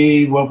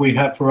see what we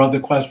have for other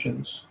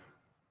questions.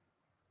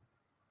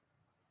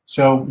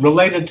 So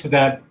related to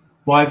that,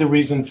 why the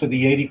reason for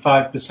the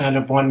 85%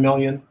 of 1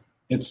 million?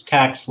 It's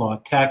tax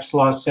law. Tax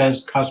law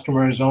says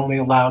customer is only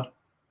allowed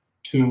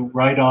to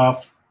write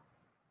off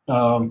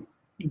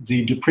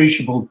the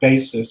depreciable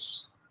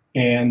basis.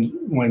 And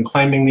when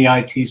claiming the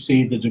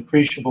ITC, the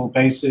depreciable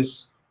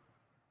basis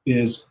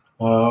is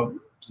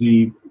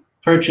the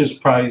purchase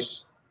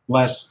price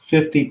less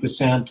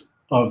 50%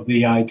 of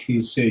the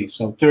ITC.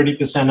 So 30%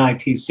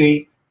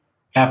 ITC,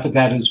 half of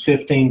that is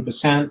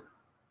 15%,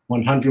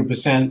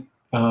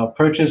 100%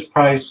 purchase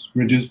price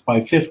reduced by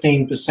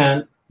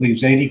 15%,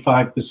 leaves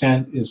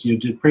 85% is your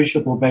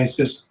depreciable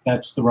basis.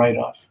 That's the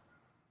write-off.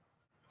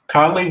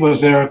 Carly,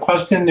 was there a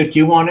question that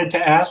you wanted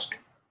to ask?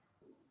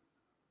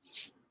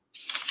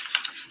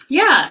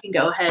 Yeah, I can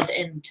go ahead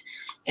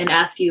and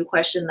ask you a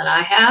question that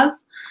I have.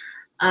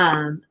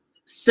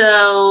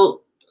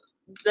 So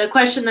the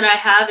question that I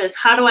have is,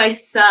 how do I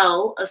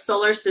sell a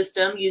solar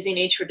system using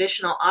a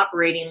traditional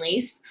operating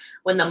lease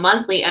when the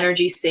monthly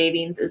energy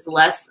savings is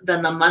less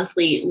than the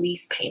monthly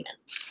lease payment?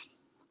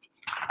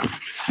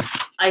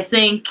 I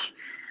think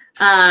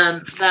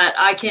that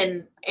I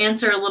can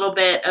answer a little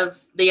bit of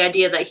the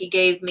idea that he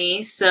gave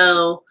me.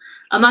 So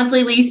a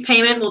monthly lease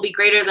payment will be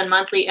greater than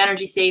monthly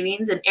energy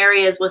savings in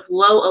areas with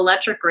low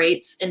electric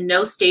rates and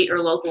no state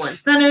or local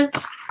incentives.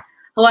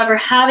 However,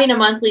 having a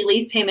monthly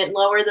lease payment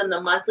lower than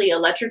the monthly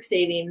electric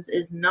savings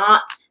is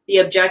not the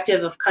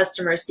objective of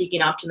customers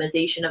seeking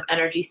optimization of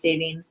energy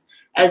savings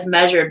as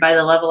measured by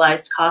the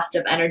levelized cost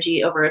of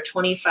energy over a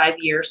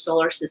 25-year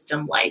solar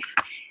system life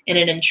and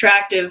an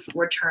attractive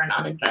return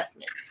on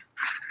investment.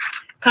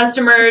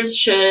 Customers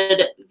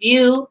should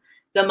view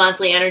the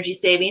monthly energy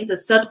savings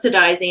as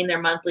subsidizing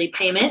their monthly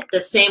payment the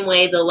same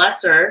way the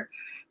lessor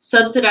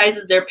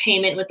subsidizes their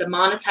payment with the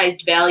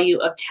monetized value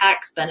of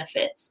tax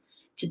benefits.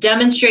 To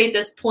demonstrate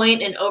this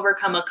point and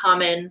overcome a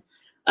common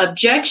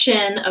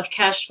objection of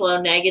cash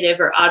flow negative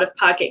or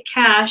out-of-pocket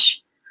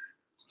cash,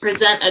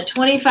 present a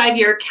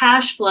 25-year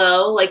cash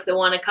flow like the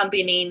one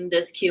accompanying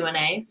this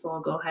Q&A. So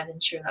I'll go ahead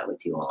and share that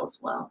with you all as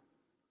well.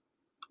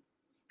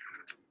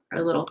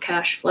 Our little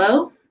cash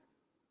flow.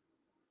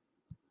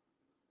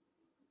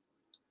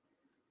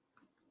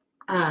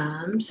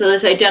 So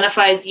this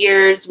identifies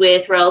years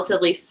with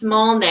relatively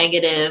small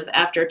negative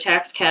after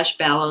tax cash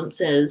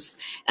balances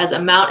as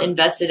amount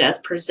invested as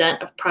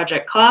percent of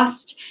project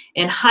cost,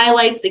 and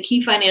highlights the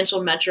key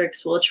financial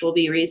metrics, which will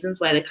be reasons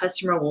why the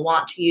customer will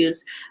want to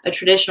use a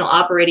traditional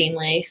operating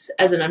lease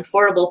as an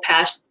affordable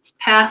path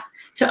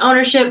to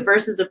ownership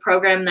versus a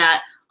program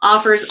that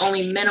offers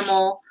only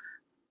minimal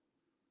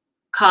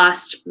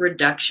cost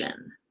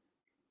reduction.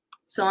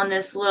 So on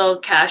this little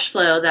cash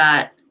flow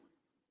that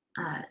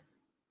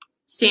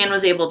Stan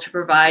was able to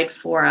provide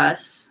for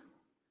us,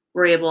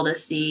 we're able to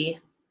see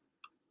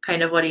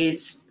kind of what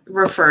he's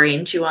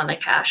referring to on the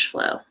cash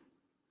flow.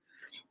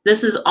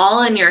 This is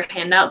all in your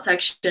handout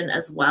section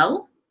as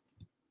well.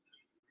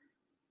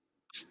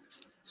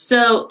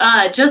 So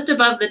just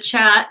above the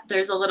chat,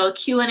 there's a little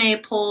Q&A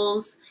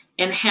polls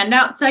and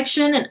handout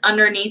section, and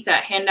underneath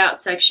that handout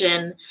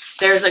section,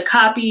 there's a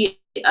copy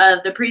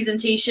of the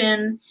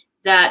presentation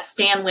that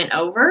Stan went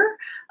over,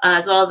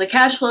 as well as the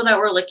cash flow that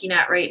we're looking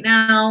at right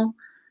now,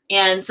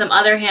 and some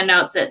other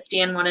handouts that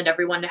Stan wanted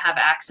everyone to have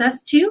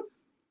access to.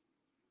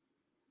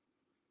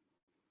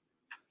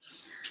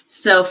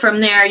 So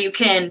from there, you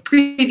can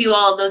preview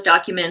all of those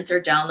documents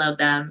or download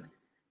them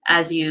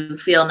as you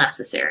feel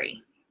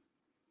necessary.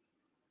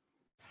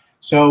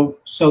 So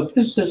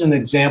this is an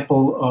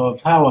example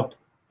of how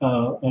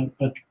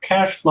a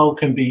cash flow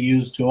can be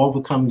used to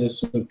overcome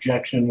this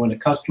objection when a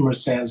customer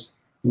says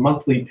the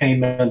monthly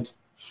payment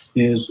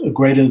is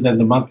greater than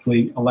the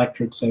monthly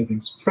electric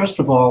savings. First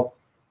of all,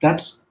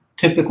 that's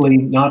typically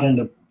not an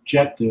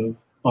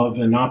objective of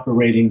an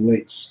operating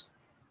lease.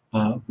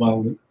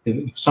 Well,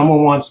 if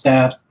someone wants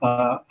that,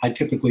 I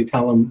typically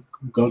tell them,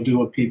 go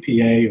do a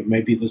PPA or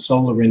maybe the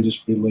solar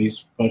industry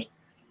lease. But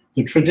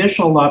the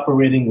traditional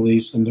operating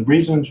lease, and the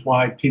reasons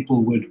why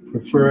people would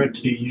prefer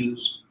to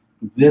use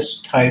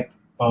this type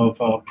of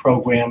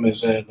program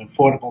as an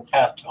affordable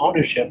path to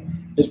ownership,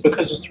 is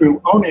because it's through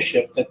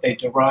ownership that they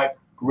derive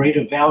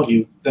greater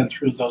value than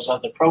through those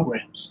other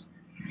programs.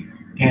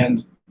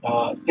 And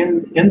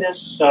in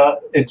this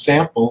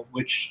example,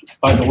 which,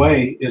 by the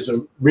way, is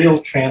a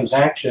real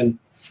transaction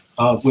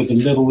with a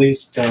Middle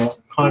East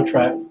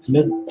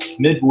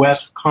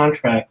Midwest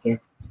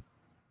contractor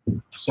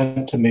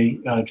sent to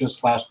me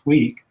just last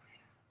week,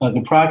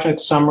 the project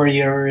summary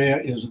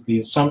area is the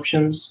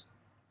assumptions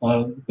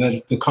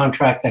that the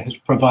contractor has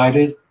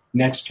provided.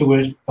 Next to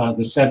it,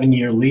 the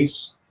 7-year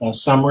lease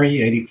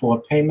summary,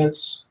 84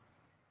 payments.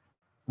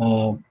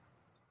 And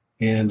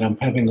I'm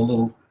having a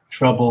little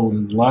trouble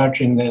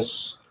enlarging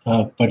this,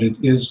 but it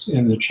is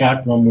in the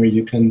chat room where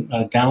you can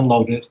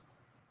download it.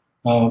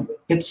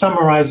 It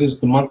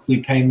summarizes the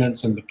monthly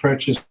payments and the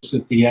purchase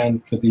at the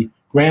end for the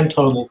grand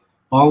total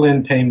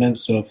all-in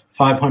payments of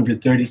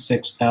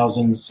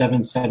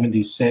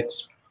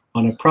 $536,776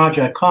 on a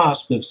project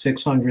cost of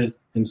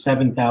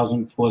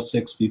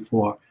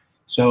 $607,464.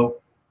 So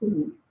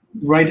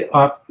right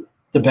off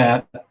the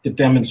bat, it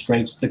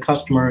demonstrates the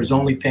customer is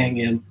only paying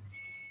in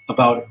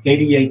about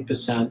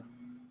 88%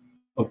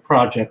 of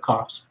project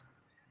cost.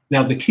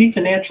 Now, the key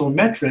financial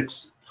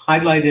metrics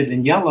highlighted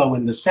in yellow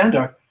in the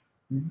center,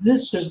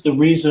 this is the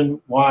reason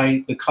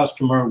why the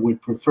customer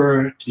would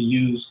prefer to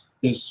use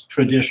this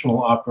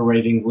traditional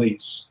operating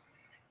lease.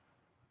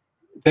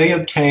 They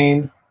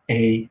obtain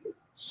a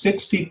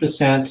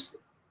 60%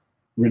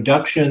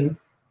 reduction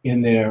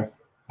in their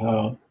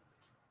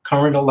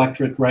current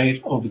electric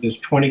rate over this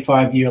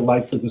 25-year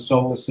life of the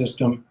solar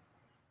system.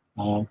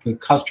 The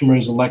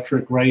customer's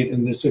electric rate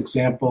in this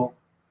example,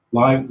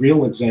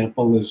 real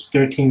example, is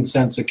 13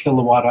 cents a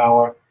kilowatt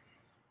hour.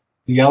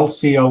 The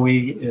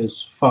LCOE is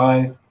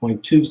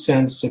 5.2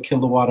 cents a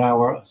kilowatt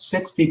hour, a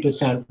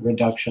 60%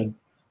 reduction.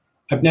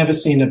 I've never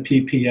seen a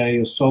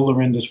PPA, a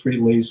solar industry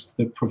lease,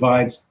 that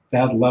provides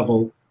that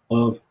level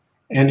of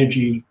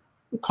energy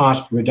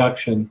cost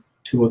reduction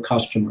to a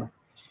customer.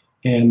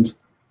 And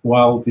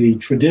while the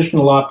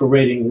traditional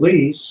operating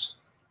lease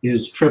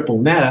is triple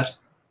net,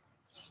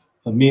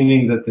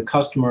 meaning that the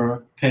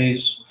customer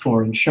pays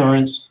for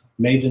insurance,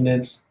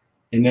 maintenance,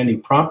 and any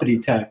property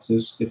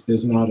taxes, if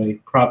there's not a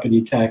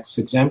property tax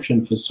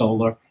exemption for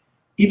solar,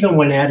 even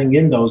when adding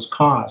in those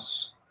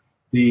costs,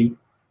 the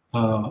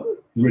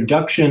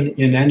reduction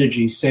in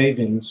energy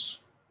savings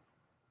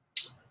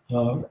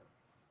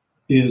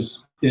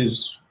is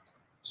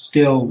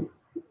still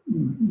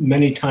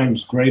many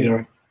times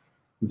greater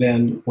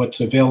than what's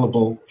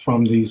available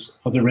from these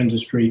other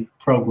industry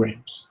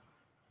programs.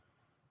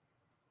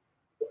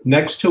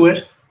 Next to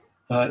it,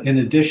 in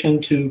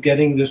addition to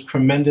getting this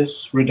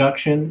tremendous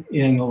reduction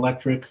in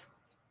electric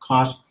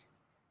cost,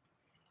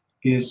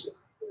 is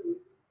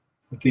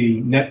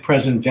the net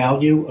present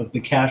value of the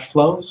cash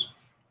flows,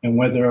 and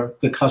whether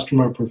the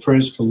customer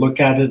prefers to look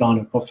at it on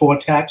a before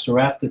tax or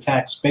after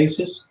tax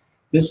basis.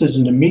 This is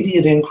an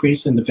immediate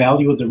increase in the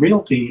value of the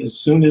realty as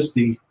soon as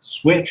the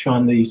switch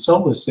on the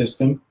solar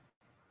system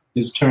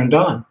is turned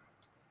on.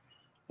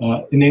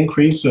 An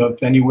increase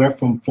of anywhere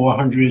from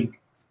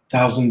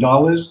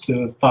 $400,000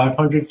 to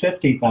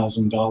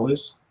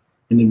 $550,000,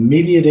 an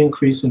immediate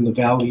increase in the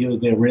value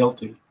of their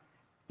realty.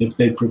 If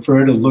they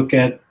prefer to look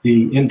at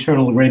the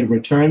internal rate of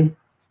return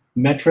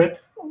metric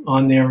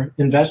on their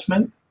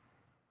investment,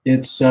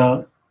 it's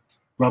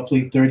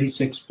roughly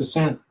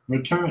 36%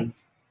 return.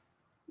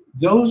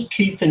 Those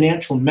key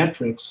financial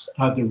metrics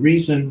are the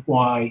reason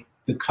why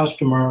the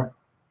customer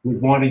would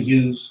want to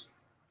use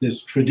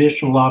this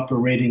traditional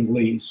operating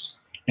lease,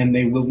 and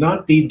they will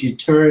not be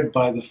deterred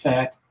by the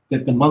fact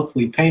that the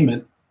monthly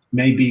payment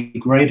may be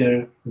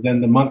greater than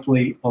the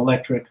monthly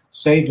electric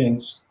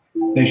savings.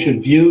 They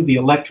should view the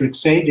electric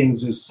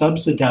savings as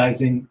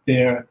subsidizing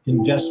their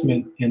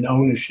investment in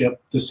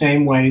ownership, the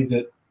same way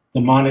that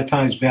the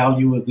monetized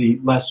value of the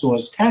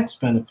lessor's tax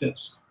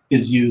benefits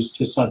is used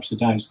to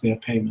subsidize their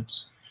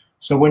payments.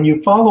 So when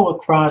you follow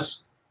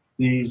across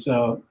these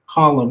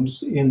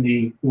columns in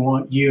the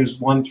years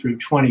 1 through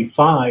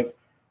 25,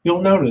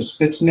 you'll notice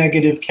it's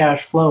negative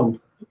cash flow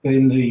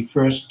in the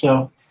first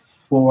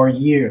 4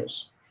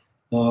 years.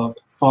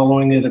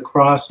 Following it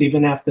across,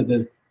 even after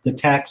the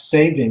tax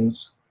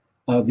savings,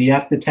 the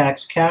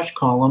after-tax cash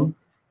column,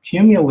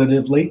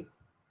 cumulatively,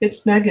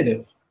 it's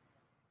negative.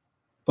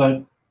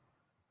 But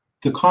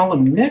the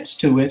column next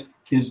to it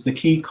is the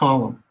key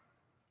column.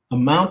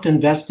 Amount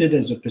invested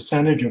as a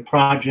percentage of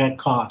project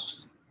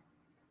cost.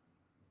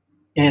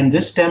 And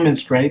this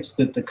demonstrates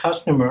that the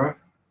customer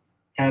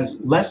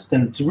has less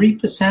than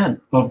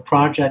 3% of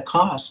project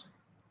cost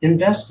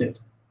invested.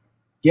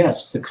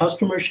 Yes, the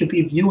customer should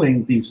be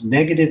viewing these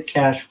negative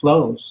cash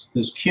flows,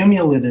 this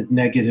cumulative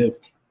negative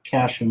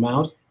cash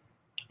amount,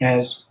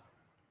 as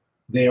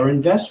their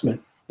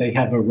investment. They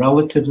have a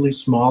relatively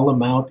small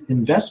amount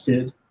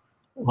invested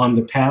on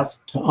the path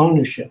to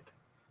ownership.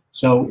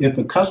 So if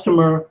a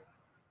customer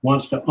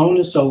wants to own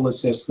a solar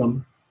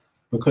system,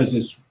 because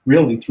it's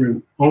really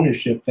through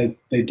ownership that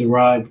they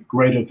derive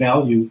greater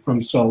value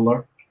from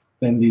solar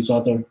than these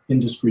other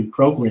industry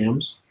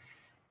programs,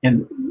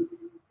 and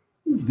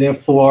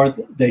therefore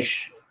they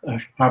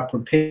are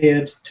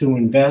prepared to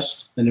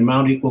invest an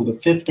amount equal to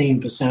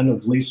 15%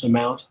 of lease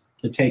amount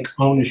to take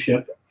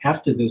ownership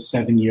after this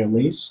 7-year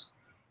lease,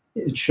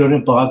 it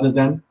shouldn't bother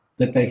them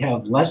that they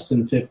have less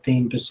than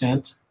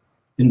 15%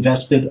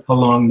 invested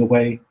along the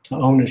way to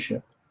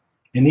ownership.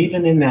 And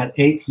even in that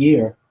 8th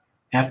year,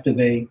 after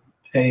they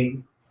pay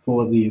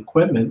for the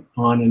equipment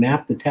on an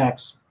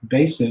after-tax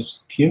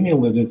basis,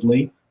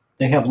 cumulatively,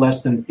 they have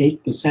less than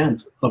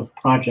 8% of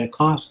project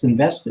cost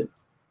invested.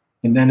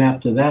 And then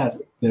after that,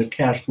 their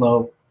cash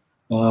flow,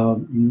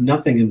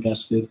 nothing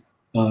invested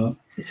for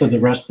the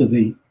rest of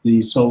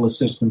the solar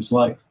system's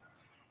life.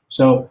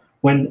 So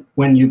when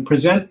you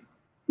present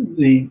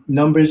the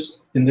numbers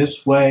in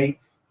this way,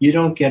 you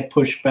don't get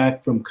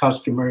pushback from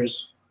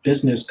customers,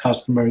 business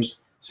customers,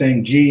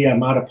 saying, gee,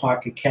 I'm out of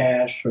pocket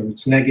cash, or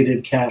it's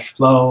negative cash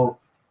flow.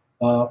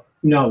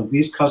 No,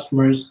 these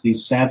customers,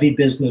 these savvy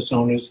business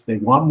owners, they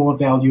want more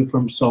value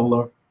from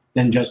solar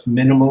than just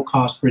minimal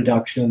cost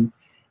reduction.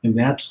 And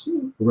that's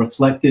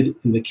reflected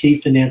in the key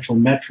financial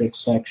metrics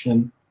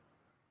section.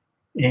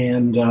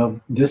 And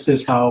this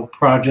is how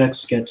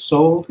projects get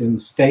sold in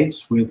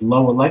states with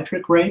low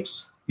electric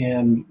rates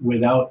and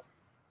without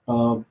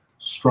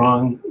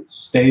strong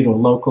state or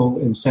local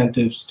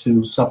incentives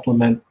to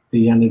supplement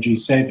the energy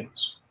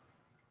savings.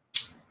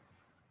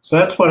 So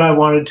that's what I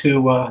wanted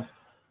to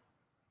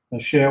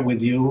share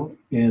with you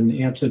in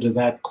answer to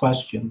that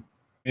question.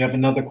 We have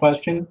another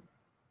question?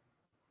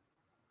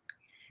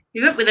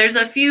 There's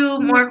a few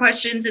more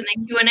questions in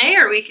the Q&A,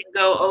 or we can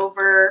go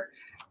over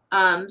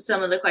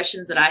some of the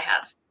questions that I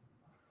have.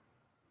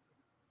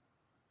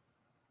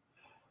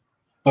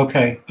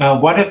 Okay,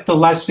 what if the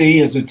lessee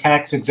is a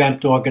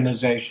tax-exempt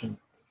organization?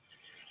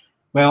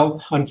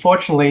 Well,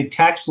 unfortunately,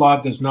 tax law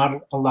does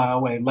not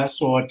allow a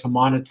lessor to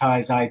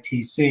monetize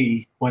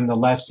ITC when the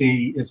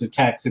lessee is a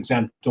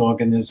tax-exempt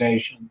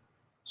organization.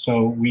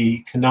 So we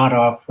cannot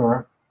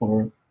offer,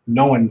 or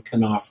no one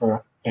can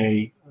offer,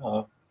 a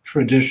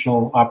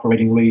traditional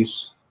operating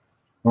lease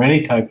or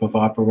any type of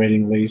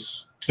operating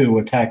lease to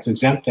a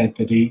tax-exempt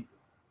entity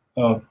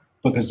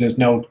because there's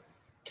no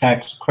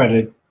tax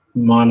credit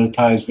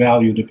monetized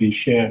value to be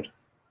shared.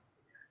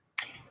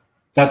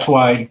 That's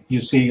why you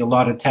see a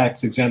lot of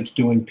tax exempts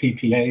doing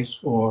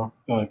PPAs or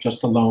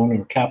just a loan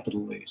or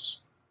capital lease.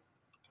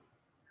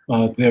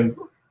 There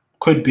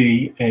could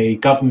be a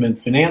government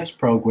finance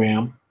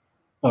program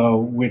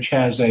which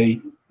has a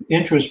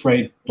interest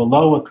rate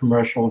below a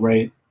commercial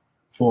rate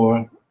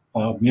for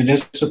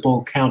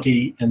municipal,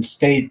 county, and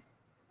state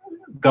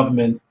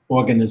government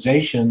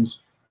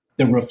organizations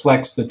that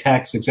reflects the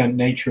tax-exempt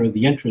nature of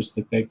the interest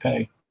that they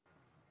pay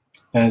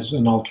as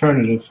an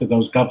alternative for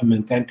those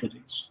government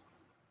entities.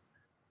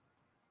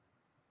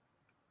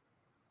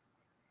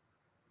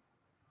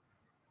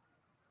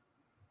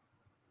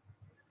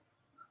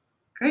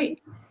 Great.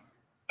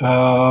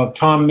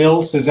 Tom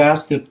Mills has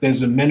asked if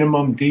there's a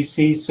minimum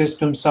DC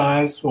system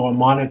size or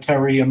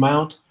monetary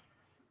amount.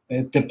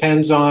 It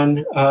depends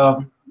on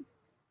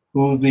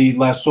who the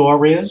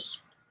lessor is.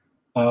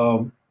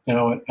 You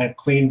know, at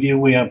CleanView,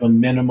 we have a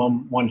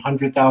minimum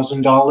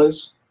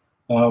 $100,000,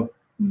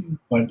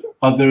 but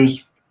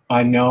others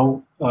I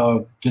know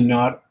do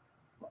not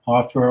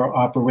offer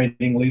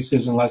operating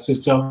leases unless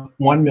it's a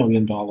 $1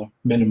 million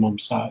minimum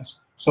size.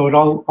 So it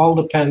all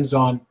depends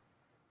on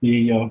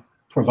the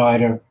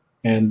provider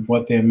and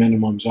what their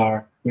minimums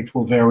are, which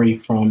will vary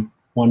from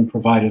one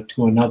provider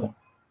to another.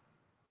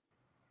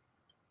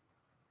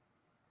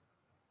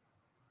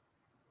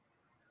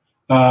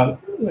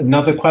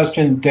 Another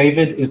question,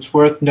 David, it's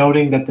worth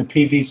noting that the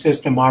PV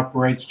system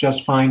operates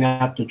just fine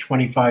after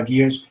 25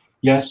 years.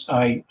 Yes,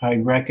 I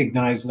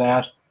recognize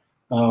that.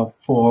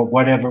 For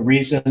whatever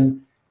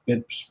reason,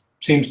 it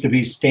seems to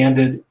be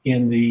standard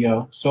in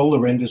the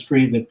solar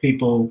industry that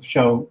people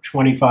show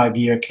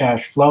 25-year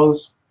cash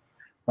flows.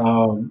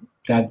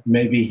 That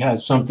maybe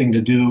has something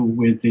to do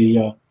with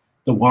the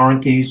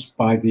warranties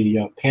by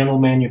the panel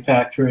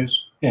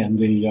manufacturers and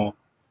the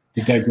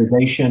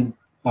degradation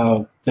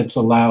that's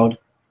allowed.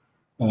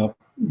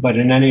 But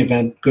in any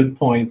event, good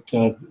point,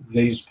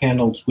 these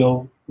panels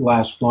will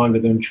last longer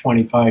than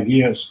 25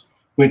 years,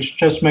 which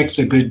just makes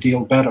a good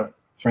deal better,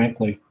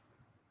 frankly.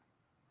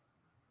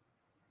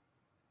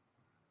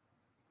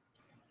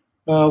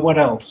 What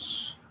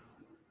else?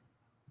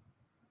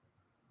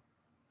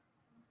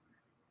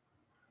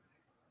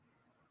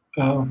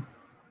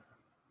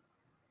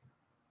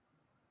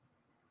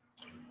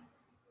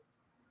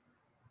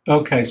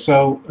 Okay,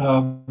 so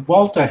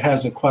Walter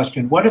has a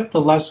question. What if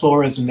the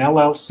lessor is an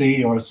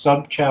LLC or a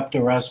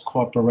subchapter S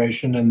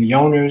corporation and the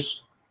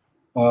owners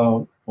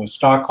or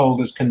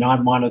stockholders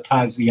cannot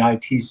monetize the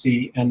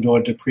ITC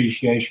and/or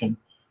depreciation?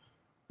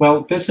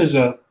 Well, this is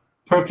a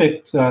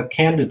perfect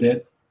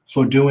candidate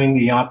for doing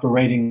the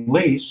operating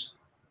lease,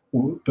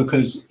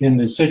 because in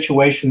the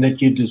situation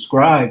that you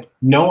described,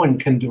 no one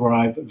can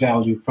derive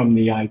value from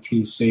the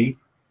ITC.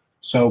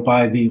 So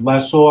by the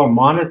lessor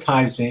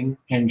monetizing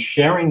and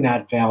sharing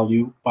that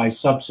value by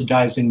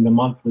subsidizing the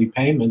monthly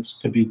payments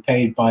to be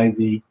paid by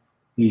the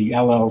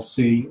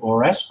LLC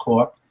or S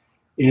Corp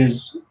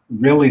is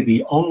really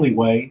the only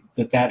way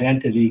that that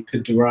entity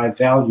could derive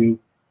value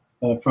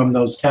from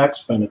those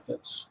tax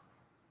benefits.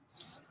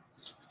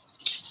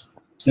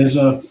 There's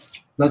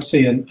let's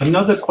see,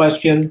 another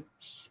question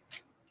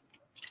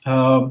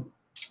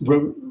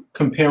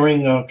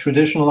comparing a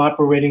traditional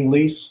operating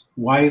lease.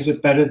 Why is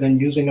it better than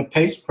using a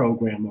PACE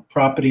program, a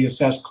property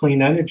assessed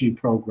clean energy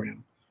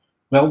program?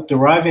 Well,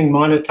 deriving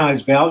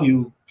monetized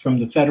value from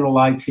the federal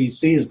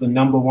ITC is the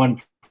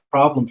 #1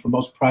 problem for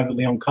most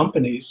privately owned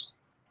companies,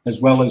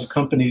 as well as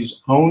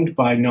companies owned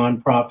by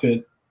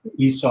nonprofit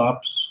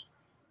ESOPs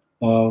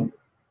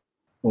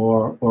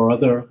or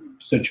other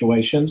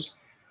situations.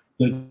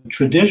 The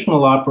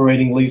traditional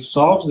operating lease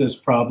solves this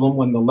problem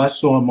when the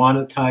lessor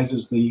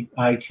monetizes the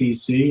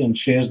ITC and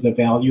shares the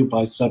value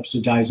by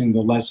subsidizing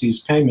the lessee's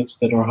payments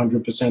that are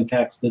 100%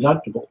 tax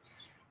deductible.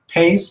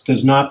 PACE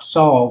does not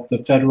solve the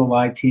federal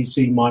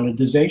ITC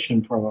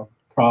monetization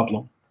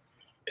problem.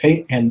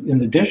 And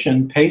in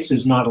addition, PACE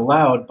is not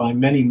allowed by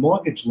many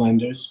mortgage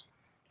lenders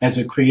as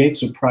it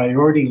creates a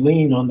priority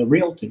lien on the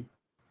realty,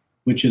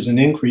 which is an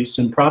increase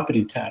in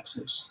property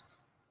taxes.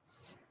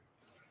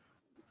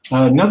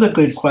 Another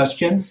good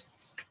question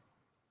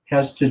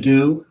has to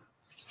do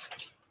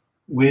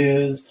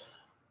with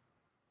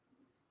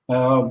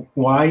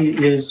why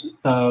is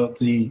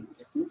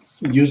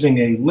using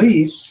a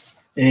lease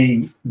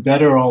a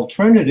better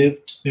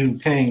alternative to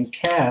paying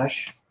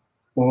cash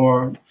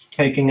or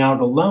taking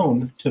out a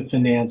loan to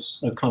finance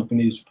a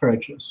company's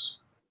purchase?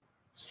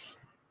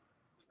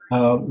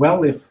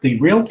 Well, if the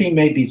realty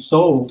may be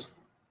sold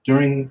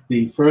during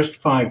the first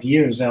 5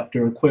 years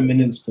after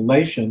equipment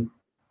installation,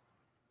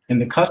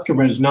 and the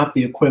customer is not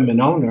the equipment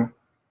owner,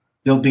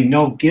 there'll be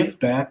no give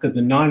back of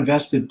the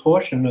non-vested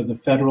portion of the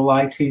federal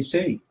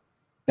ITC.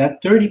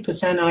 That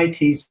 30%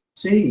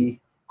 ITC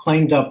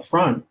claimed up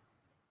front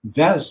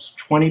vests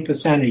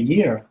 20% a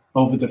year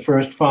over the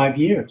first 5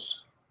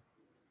 years.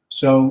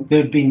 So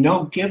there'd be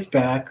no give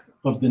back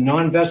of the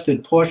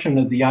non-vested portion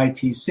of the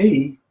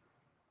ITC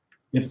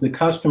if the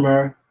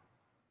customer,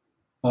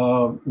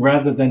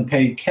 rather than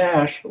paid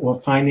cash or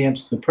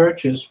financed the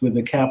purchase with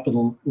a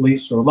capital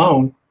lease or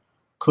loan,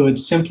 could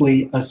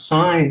simply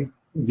assign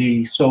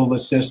the solar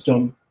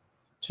system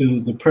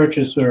to the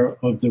purchaser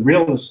of the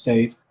real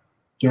estate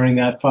during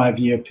that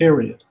 5-year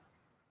period.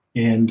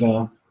 And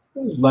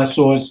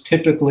lessors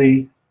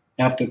typically,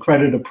 after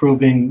credit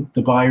approving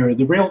the buyer of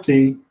the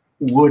realty,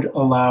 would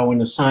allow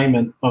an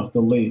assignment of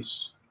the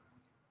lease.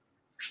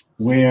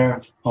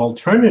 Where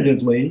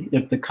alternatively,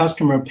 if the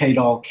customer paid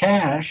all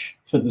cash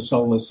for the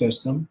solar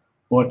system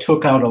or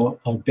took out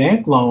a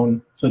bank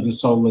loan for the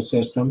solar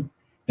system,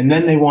 and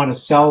then they want to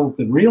sell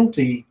the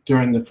realty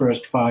during the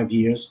first 5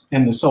 years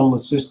and the solar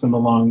system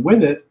along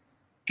with it,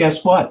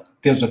 guess what?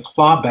 There's a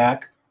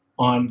clawback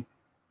on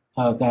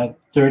that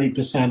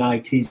 30%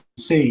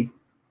 ITC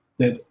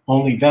that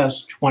only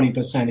vests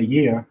 20% a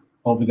year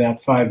over that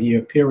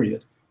 5-year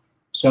period.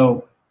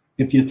 So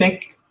if you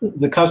think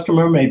the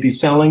customer may be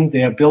selling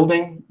their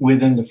building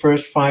within the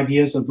first 5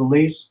 years of the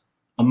lease,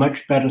 a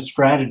much better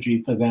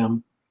strategy for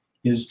them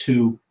is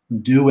to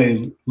do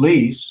a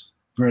lease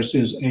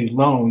versus a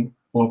loan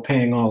or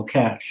paying all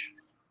cash.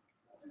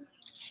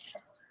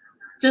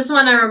 Just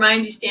want to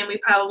remind you, Stan, we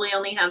probably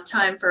only have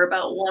time for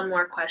about one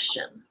more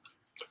question.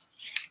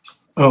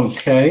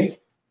 Okay.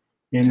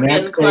 We're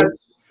getting close.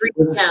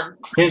 3 p.m.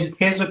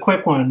 Here's a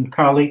quick one,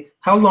 Carly.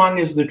 How long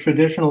is the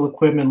traditional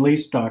equipment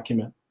lease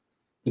document?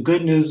 The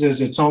good news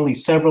is it's only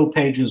several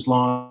pages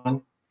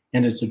long,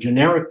 and it's a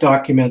generic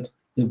document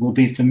that will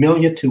be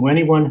familiar to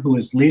anyone who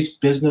has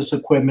leased business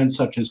equipment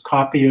such as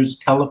copiers,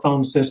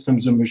 telephone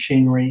systems, and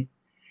machinery.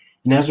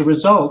 And as a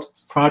result,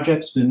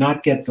 projects do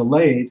not get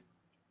delayed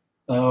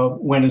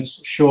when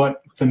it's short,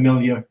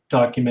 familiar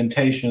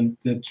documentation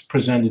that's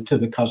presented to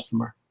the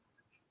customer.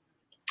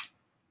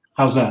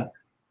 How's that?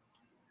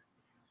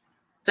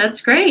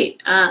 That's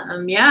great.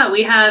 Yeah,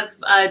 we have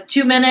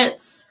 2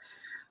 minutes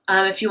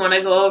if you want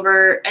to go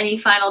over any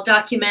final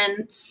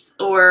documents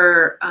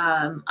or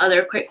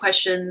other quick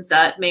questions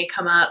that may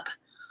come up.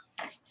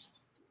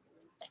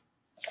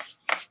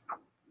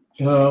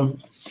 Well,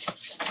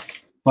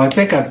 I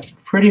think I've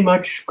pretty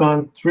much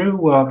gone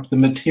through the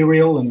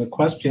material and the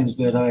questions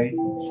that I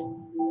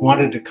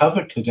wanted to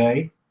cover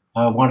today.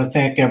 I want to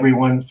thank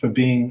everyone for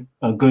being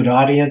a good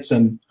audience,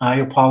 and I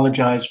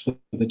apologize for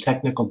the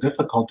technical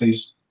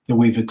difficulties that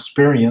we've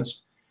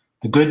experienced.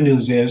 The good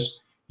news is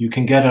you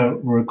can get a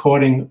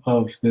recording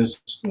of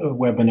this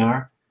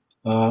webinar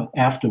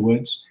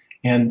afterwards,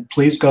 and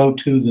please go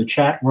to the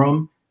chat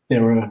room.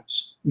 There are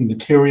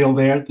material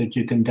there that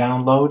you can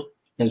download,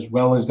 as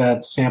well as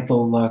that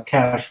sample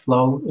cash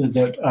flow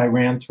that I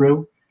ran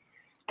through.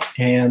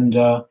 And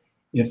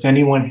if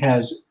anyone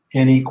has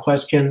any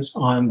questions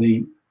on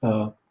the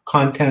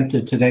content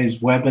of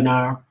today's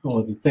webinar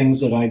or the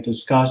things that I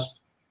discussed,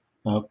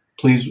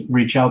 please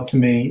reach out to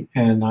me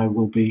and I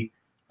will be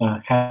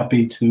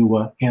happy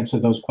to answer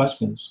those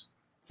questions.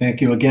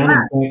 Thank you again,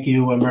 and thank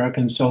you,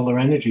 American Solar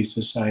Energy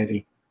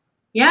Society.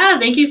 Yeah,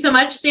 thank you so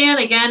much, Stan.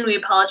 Again, we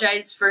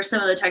apologize for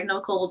some of the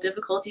technical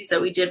difficulties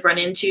that we did run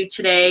into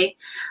today.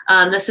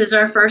 This is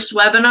our first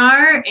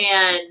webinar,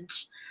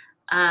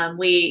 and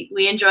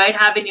we enjoyed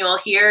having you all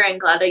here, and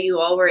glad that you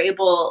all were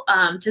able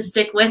to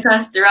stick with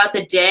us throughout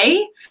the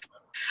day.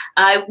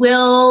 I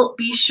will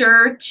be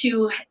sure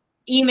to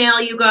email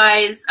you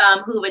guys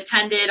who have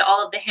attended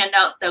all of the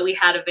handouts that we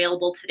had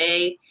available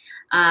today,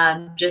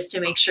 just to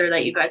make sure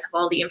that you guys have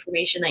all the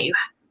information that you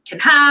can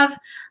have.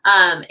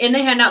 In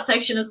the handout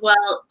section as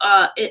well,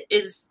 it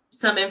is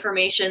some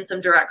information,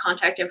 some direct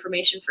contact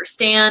information for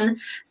Stan.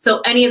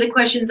 So any of the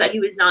questions that he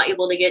was not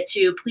able to get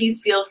to,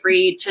 please feel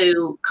free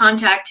to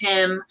contact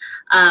him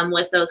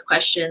with those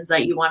questions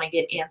that you want to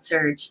get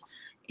answered.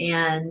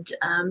 And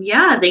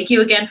yeah, thank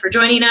you again for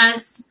joining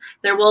us.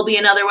 There will be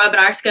another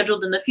webinar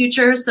scheduled in the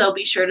future, so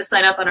be sure to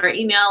sign up on our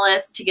email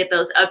list to get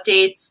those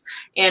updates,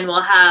 and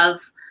we'll have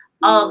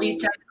all of these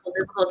technical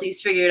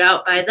difficulties figured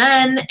out by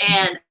then,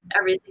 and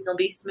everything will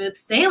be smooth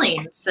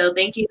sailing. So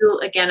thank you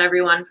again,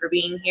 everyone, for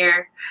being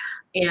here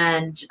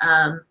and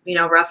you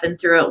know, roughing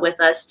through it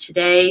with us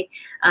today.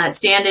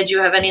 Stan, did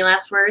you have any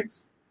last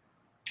words?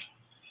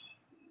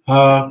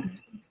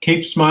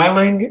 Keep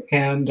smiling,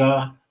 and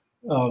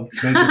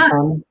may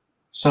the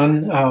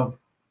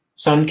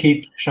sun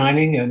keep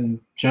shining and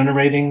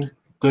generating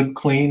good,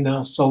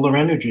 clean solar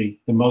energy,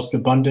 the most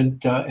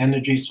abundant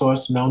energy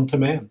source known to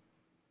man.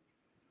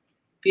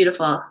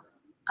 Beautiful.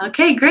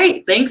 Okay,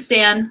 great. Thanks,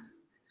 Stan.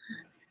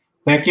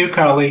 Thank you,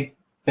 Carly.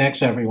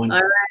 Thanks, everyone. All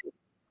right.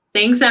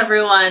 Thanks,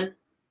 everyone.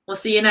 We'll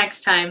see you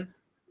next time.